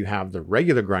where you have the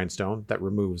regular grindstone that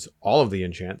removes all of the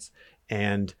enchants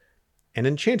and an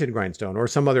enchanted grindstone or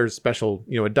some other special,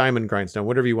 a diamond grindstone,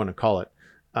 whatever you want to call it,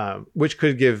 which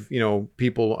could give,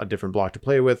 people a different block to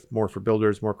play with, more for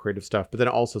builders, more creative stuff. But then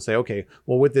also say, okay,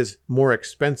 well, with this more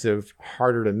expensive,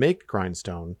 harder to make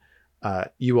grindstone,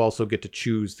 you also get to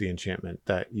choose the enchantment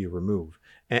that you remove.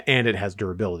 And it has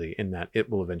durability in that it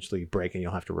will eventually break and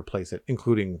you'll have to replace it,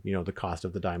 including, the cost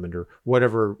of the diamond or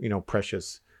whatever,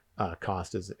 precious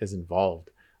cost is involved.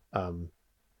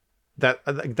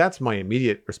 That's my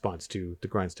immediate response to the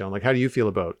grindstone. Like, how do you feel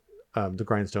about the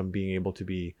grindstone being able to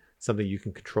be something you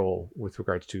can control with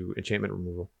regards to enchantment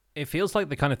removal? It feels like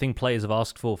the kind of thing players have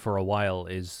asked for a while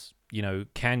is,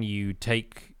 can you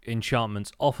take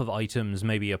enchantments off of items,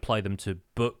 maybe apply them to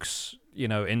books,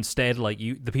 instead, like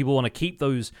the people want to keep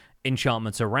those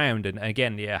enchantments around and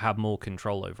again, have more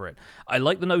control over it. I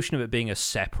like the notion of it being a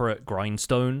separate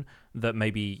grindstone that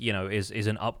maybe, is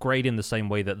an upgrade in the same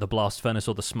way that the blast furnace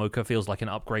or the smoker feels like an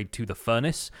upgrade to the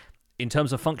furnace in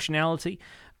terms of functionality.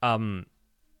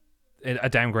 A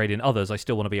downgrade in others. I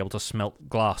still want to be able to smelt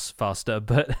glass faster,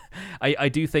 but I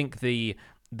do think the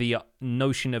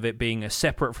notion of it being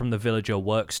separate from the villager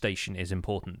workstation is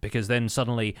important, because then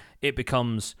suddenly it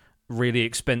becomes really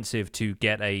expensive to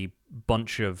get a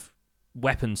bunch of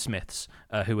weaponsmiths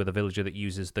who are the villager that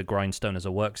uses the grindstone as a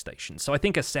workstation. So I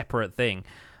think a separate thing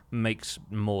makes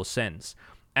more sense.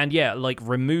 And like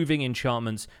removing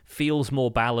enchantments feels more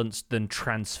balanced than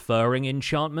transferring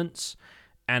enchantments.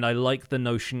 And I like the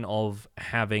notion of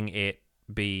having it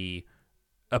be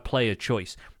a player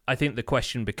choice. I think the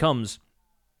question becomes,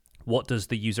 what does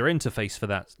the user interface for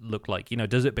that look like?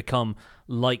 Does it become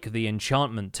like the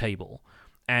enchantment table?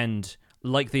 And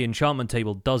like the enchantment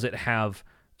table, does it have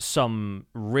some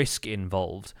risk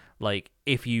involved? Like,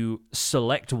 if you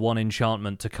select one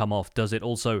enchantment to come off, does it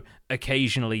also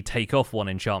occasionally take off one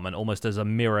enchantment, almost as a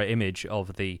mirror image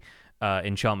of the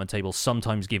enchantment table,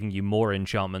 sometimes giving you more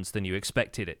enchantments than you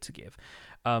expected it to give?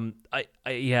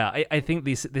 I think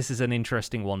this is an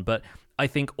interesting one, but I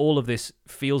think all of this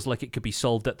feels like it could be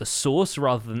solved at the source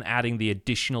rather than adding the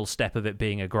additional step of it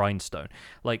being a grindstone.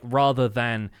 Like, rather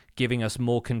than giving us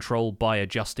more control by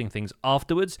adjusting things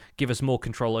afterwards, give us more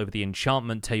control over the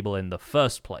enchantment table in the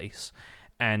first place.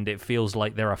 And it feels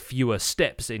like there are fewer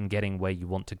steps in getting where you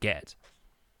want to get.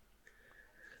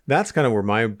 That's kind of where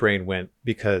my brain went,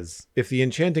 because if the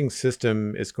enchanting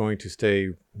system is going to stay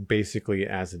basically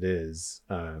as it is,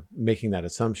 making that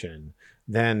assumption,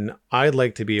 then I'd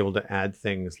like to be able to add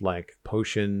things like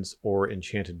potions or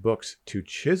enchanted books to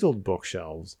chiseled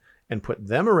bookshelves and put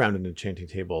them around an enchanting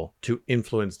table to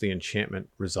influence the enchantment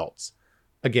results.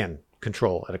 Again,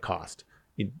 control at a cost.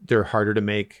 They're harder to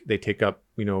make. They take up,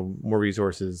 more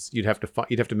resources. You'd have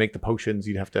to make the potions.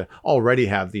 You'd have to already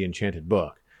have the enchanted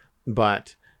book,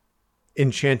 but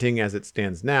enchanting as it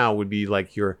stands now would be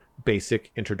like your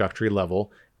basic introductory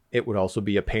level. It would also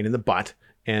be a pain in the butt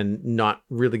and not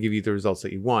really give you the results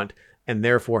that you want. And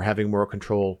therefore, having more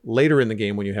control later in the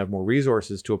game when you have more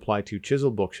resources to apply to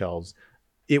chiseled bookshelves,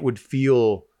 it would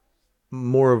feel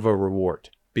more of a reward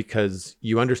because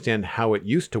you understand how it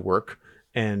used to work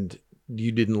and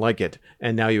you didn't like it.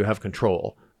 And now you have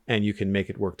control and you can make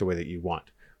it work the way that you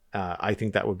want. I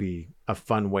think that would be a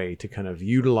fun way to kind of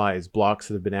utilize blocks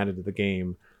that have been added to the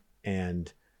game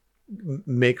and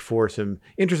make for some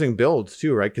interesting builds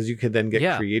too, right? Because you could then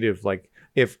get creative. Like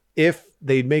if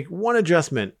they make one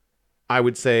adjustment, I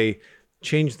would say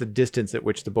change the distance at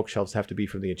which the bookshelves have to be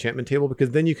from the enchantment table,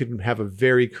 because then you could have a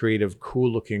very creative,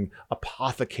 cool looking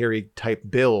apothecary type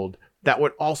build that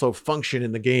would also function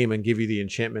in the game and give you the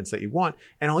enchantments that you want.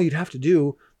 And all you'd have to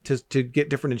do to get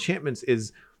different enchantments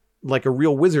is, like a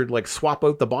real wizard, like swap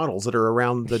out the bottles that are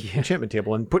around the enchantment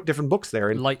table and put different books there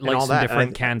and like all some that.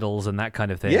 different candles and that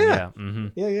kind of thing. Yeah. Mm-hmm.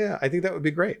 Yeah. I think that would be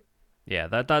great. Yeah,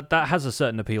 that has a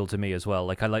certain appeal to me as well.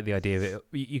 Like, I like the idea of it.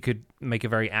 You could make a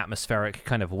very atmospheric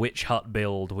kind of witch hut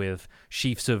build with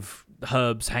sheafs of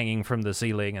herbs hanging from the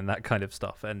ceiling and that kind of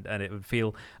stuff. And it would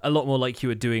feel a lot more like you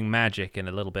were doing magic and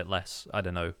a little bit less, I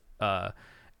don't know,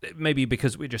 maybe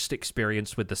because we're just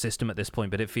experienced with the system at this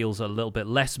point, but it feels a little bit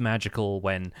less magical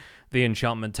when the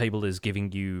enchantment table is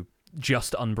giving you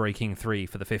just Unbreaking 3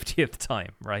 for the 50th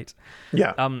time, right?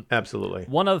 Yeah, absolutely.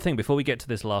 One other thing, before we get to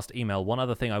this last email, one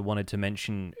other thing I wanted to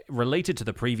mention related to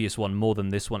the previous one more than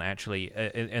this one, actually,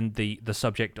 and the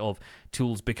subject of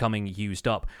tools becoming used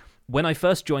up. When I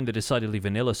first joined the Decidedly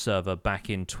Vanilla server back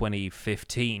in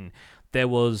 2015, there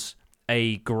was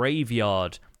a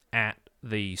graveyard at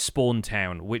the spawn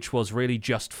town, which was really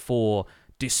just for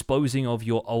disposing of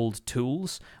your old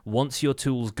tools. Once your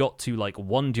tools got to like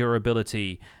 1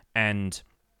 durability and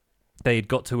they had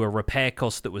got to a repair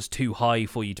cost that was too high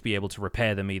for you to be able to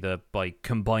repair them, either by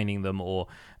combining them or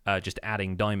just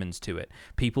adding diamonds to it,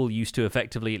 people used to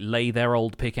effectively lay their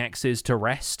old pickaxes to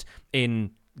rest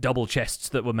in double chests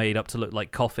that were made up to look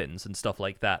like coffins and stuff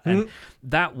like that. And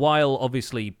that, while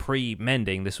obviously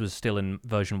pre-mending, this was still in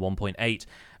version 1.8,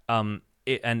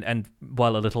 and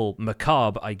while a little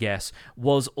macabre, I guess,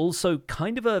 was also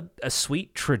kind of a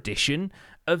sweet tradition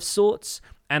of sorts.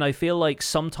 And I feel like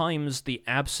sometimes the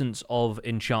absence of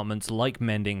enchantments like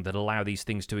mending that allow these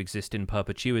things to exist in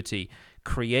perpetuity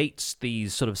creates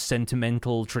these sort of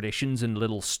sentimental traditions and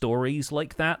little stories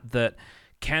like that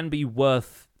can be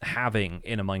worth having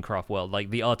in a Minecraft world. Like,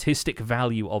 the artistic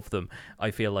value of them,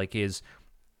 I feel like, is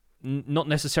not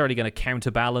necessarily going to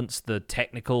counterbalance the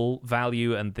technical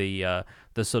value and the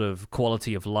sort of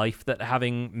quality of life that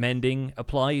having mending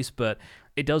applies, but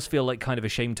it does feel like kind of a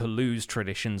shame to lose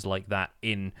traditions like that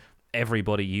in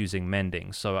everybody using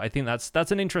mending. So I think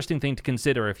that's an interesting thing to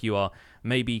consider if you are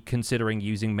maybe considering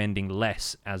using mending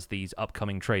less as these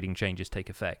upcoming trading changes take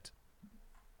effect.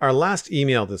 Our last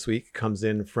email this week comes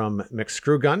in from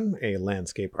McScrewgun, a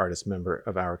landscape artist member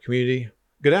of our community.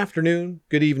 Good afternoon,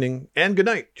 good evening, and good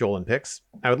night, Joel and Pix.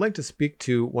 I would like to speak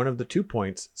to one of the 2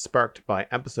 points sparked by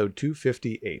episode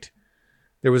 258.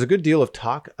 There was a good deal of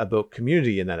talk about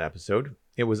community in that episode.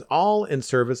 It was all in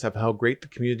service of how great the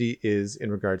community is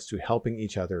in regards to helping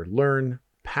each other learn,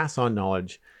 pass on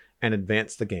knowledge, and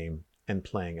advance the game and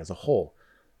playing as a whole.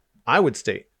 I would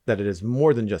state that it is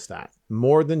more than just that,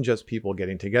 more than just people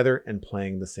getting together and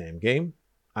playing the same game.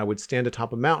 I would stand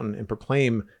atop a mountain and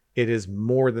proclaim it is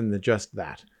more than just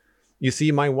that. You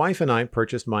see, my wife and I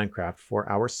purchased Minecraft for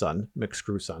our son,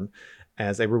 McScrewson,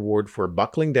 as a reward for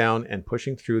buckling down and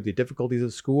pushing through the difficulties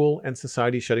of school and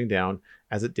society shutting down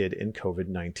as it did in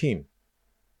COVID-19.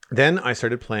 Then I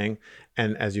started playing,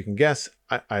 and as you can guess,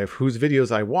 I whose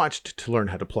videos I watched to learn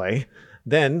how to play.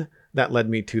 Then that led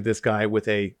me to this guy with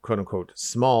a quote-unquote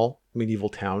small medieval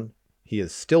town he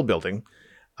is still building.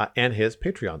 and his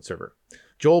Patreon server.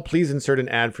 Joel, please insert an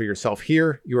ad for yourself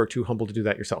here. You are too humble to do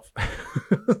that yourself.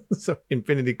 So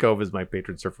Infinity Cove is my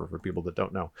patron server for people that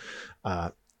don't know.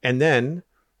 And then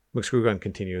McScrewgun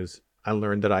continues, I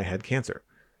learned that I had cancer.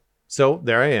 So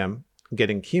there I am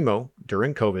getting chemo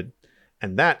during COVID.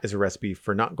 And that is a recipe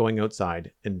for not going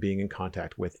outside and being in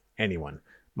contact with anyone.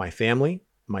 My family,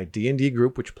 my D&D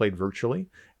group, which played virtually,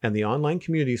 and the online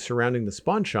community surrounding the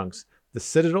Spawn Chunks, the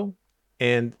Citadel,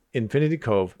 and Infinity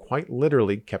Cove quite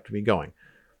literally kept me going.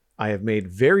 I have made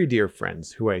very dear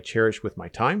friends who I cherish with my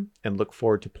time and look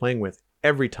forward to playing with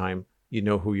every time. You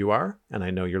know who you are, and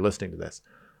I know you're listening to this.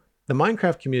 The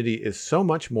Minecraft community is so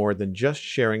much more than just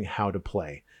sharing how to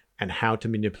play and how to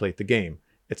manipulate the game.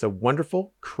 It's a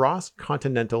wonderful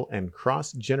cross-continental and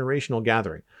cross-generational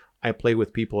gathering. I play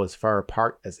with people as far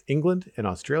apart as England and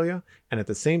Australia, and at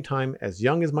the same time as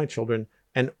young as my children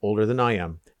and older than I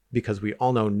am, because we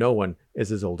all know no one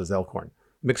is as old as Elkhorn.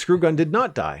 McScrewgun did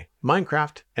not die.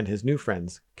 Minecraft and his new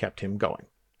friends kept him going.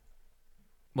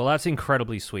 Well, that's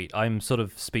incredibly sweet. I'm sort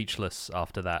of speechless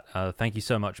after that. Thank you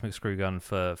so much, McScrewgun,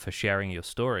 for sharing your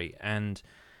story. And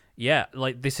yeah,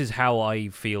 like, this is how I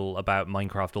feel about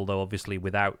Minecraft, although obviously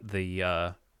without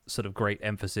the sort of great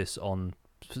emphasis on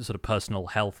sort of personal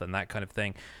health and that kind of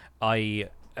thing. I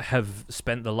have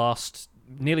spent the last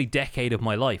nearly decade of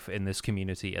my life in this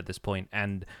community at this point,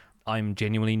 and I'm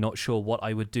genuinely not sure what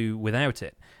I would do without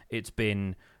it. It's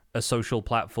been a social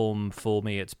platform for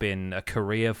me. It's been a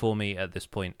career for me at this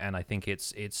point, and I think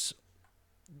it's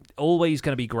always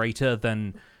going to be greater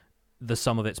than the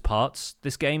sum of its parts.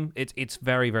 This game, it's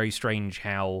very, very strange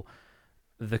how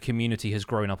the community has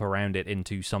grown up around it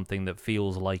into something that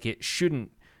feels like it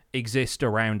shouldn't exist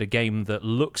around a game that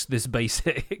looks this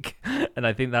basic. And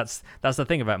I think that's the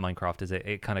thing about Minecraft, is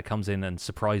it kind of comes in and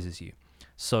surprises you.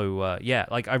 So yeah,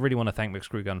 like, I really want to thank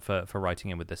McScrewgun for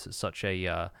writing in with this. It's such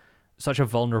a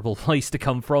vulnerable place to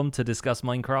come from to discuss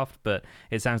Minecraft, but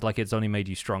it sounds like it's only made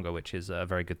you stronger, which is a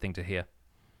very good thing to hear.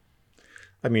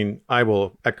 I mean, I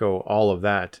will echo all of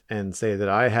that and say that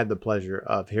I had the pleasure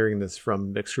of hearing this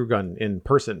from McScrewgun in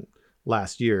person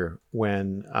last year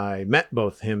when I met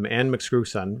both him and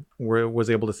McScrewson. Was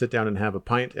able to sit down and have a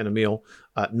pint and a meal.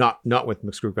 Not with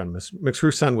McScrewgun.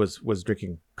 McScrewson was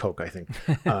drinking Coke, I think.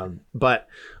 But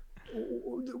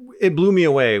it blew me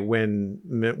away when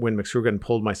McScrewgun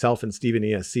pulled myself and Stephen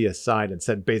ESC aside and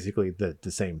said basically the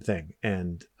same thing.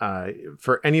 And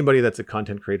for anybody that's a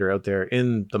content creator out there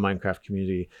in the Minecraft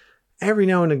community, every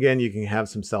now and again you can have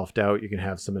some self-doubt, you can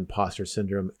have some imposter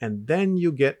syndrome, and then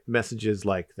you get messages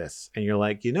like this, and you're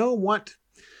like, you know what?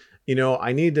 You know,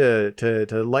 I need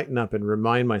to lighten up and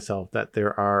remind myself that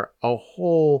there are a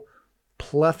whole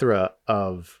plethora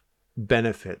of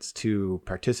benefits to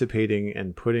participating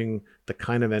and putting the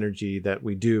kind of energy that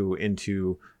we do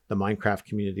into the Minecraft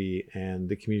community and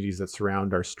the communities that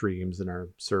surround our streams and our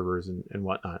servers and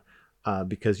whatnot.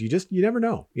 Because you never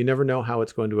know how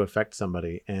it's going to affect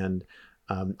somebody. And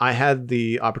I had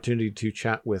the opportunity to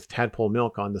chat with Tadpole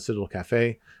Milk on the Citadel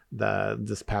Cafe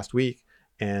this past week,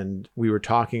 and we were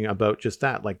talking about just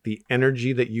that, like the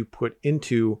energy that you put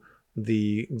into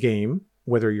the game,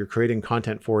 whether you're creating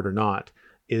content for it or not,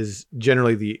 is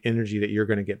generally the energy that you're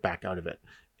going to get back out of it.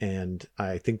 And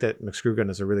I think that McScrewgun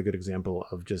is a really good example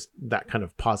of just that kind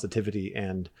of positivity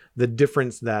and the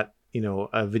difference that, you know,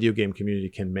 a video game community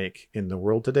can make in the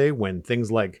world today when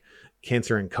things like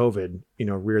cancer and COVID, you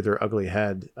know, rear their ugly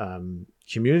head.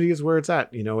 Community is where it's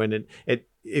at, you know, and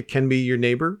it can be your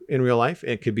neighbor in real life.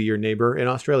 It could be your neighbor in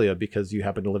Australia because you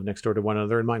happen to live next door to one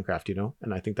another in Minecraft, you know,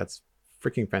 and I think that's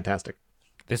freaking fantastic.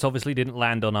 This obviously didn't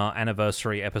land on our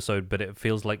anniversary episode, but it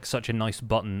feels like such a nice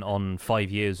button on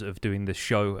 5 years of doing this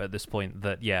show at this point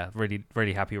that, yeah, really,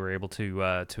 really happy we're able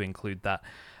to include that.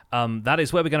 That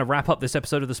is where we're going to wrap up this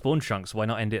episode of the Spawn Chunks. Why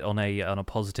not end it on a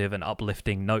positive and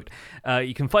uplifting note?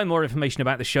 You can find more information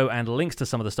about the show and links to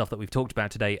some of the stuff that we've talked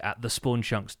about today at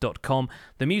thespawnchunks.com.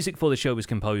 The music for the show was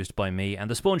composed by me, and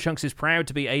the Spawn Chunks is proud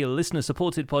to be a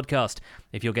listener-supported podcast.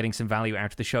 If you're getting some value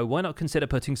out of the show, why not consider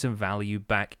putting some value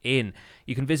back in?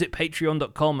 You can visit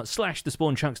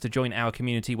patreon.com/thespawnchunks to join our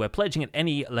community, where pledging at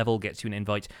any level gets you an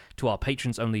invite to our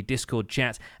patrons-only Discord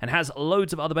chat and has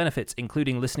loads of other benefits,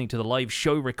 including listening to the live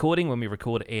show recording when we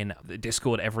record in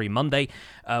Discord every Monday.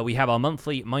 We have our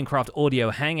monthly Minecraft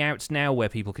audio hangouts now, where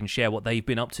people can share what they've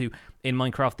been up to in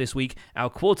Minecraft this week. Our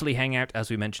quarterly hangout, as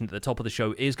we mentioned at the top of the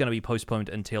show, is going to be postponed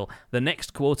until the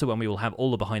next quarter, when we will have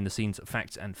all the behind the scenes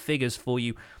facts and figures for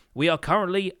you. We are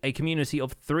currently a community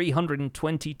of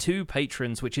 322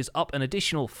 patrons, which is up an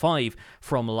additional 5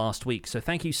 from last week. So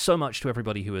thank you so much to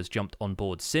everybody who has jumped on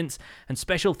board since. And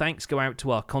special thanks go out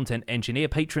to our content engineer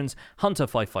patrons,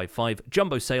 Hunter555,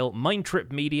 Jumbo Sale,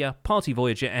 Mindtrip Media, Party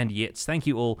Voyager, and Yitz. Thank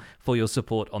you all for your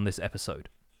support on this episode.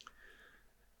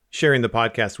 Sharing the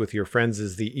podcast with your friends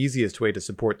is the easiest way to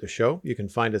support the show. You can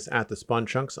find us at The Spawn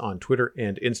Chunks on Twitter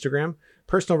and Instagram.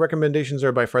 Personal recommendations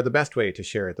are by far the best way to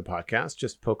share the podcast.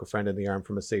 Just poke a friend in the arm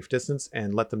from a safe distance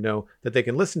and let them know that they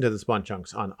can listen to The Spawn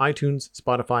Chunks on iTunes,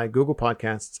 Spotify, Google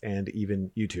Podcasts, and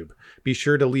even YouTube. Be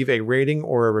sure to leave a rating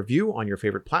or a review on your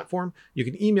favorite platform. You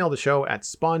can email the show at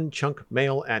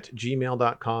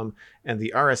spawnchunkmail@gmail.com, and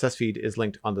the RSS feed is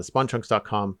linked on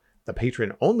thespawnchunks.com. The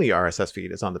Patreon-only RSS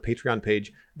feed is on the Patreon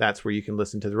page. That's where you can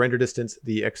listen to The Render Distance,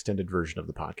 the extended version of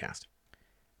the podcast.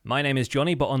 My name is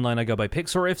Johnny, but online I go by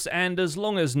Pixelriffs, and as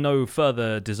long as no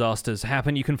further disasters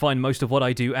happen, you can find most of what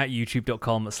I do at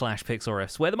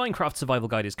youtube.com/Pixelriffs, where the Minecraft Survival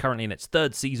Guide is currently in its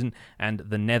 3rd season and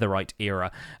the Netherite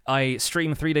era. I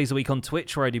stream 3 days a week on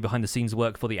Twitch, where I do behind-the-scenes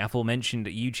work for the aforementioned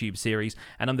YouTube series,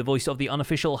 and I'm the voice of the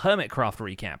unofficial Hermitcraft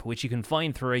recap, which you can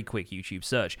find through a quick YouTube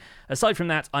search. Aside from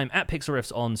that, I'm at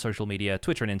Pixelriffs on social media.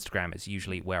 Twitter and Instagram is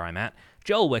usually where I'm at.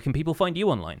 Joel, where can people find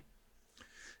you online?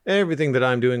 Everything that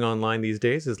I'm doing online these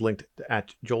days is linked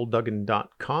at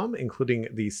joelduggan.com, including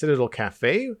the Citadel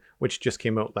Cafe, which just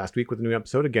came out last week with a new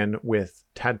episode, again with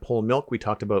Tadpole Milk. We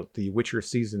talked about The Witcher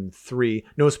Season 3.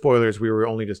 No spoilers, we were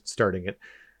only just starting it.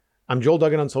 I'm Joel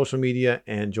Duggan on social media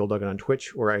and Joel Duggan on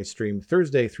Twitch, where I stream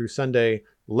Thursday through Sunday,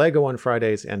 Lego on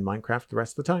Fridays, and Minecraft the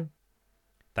rest of the time.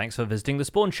 Thanks for visiting the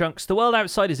Spawn Chunks. The world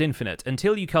outside is infinite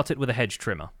until you cut it with a hedge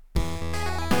trimmer.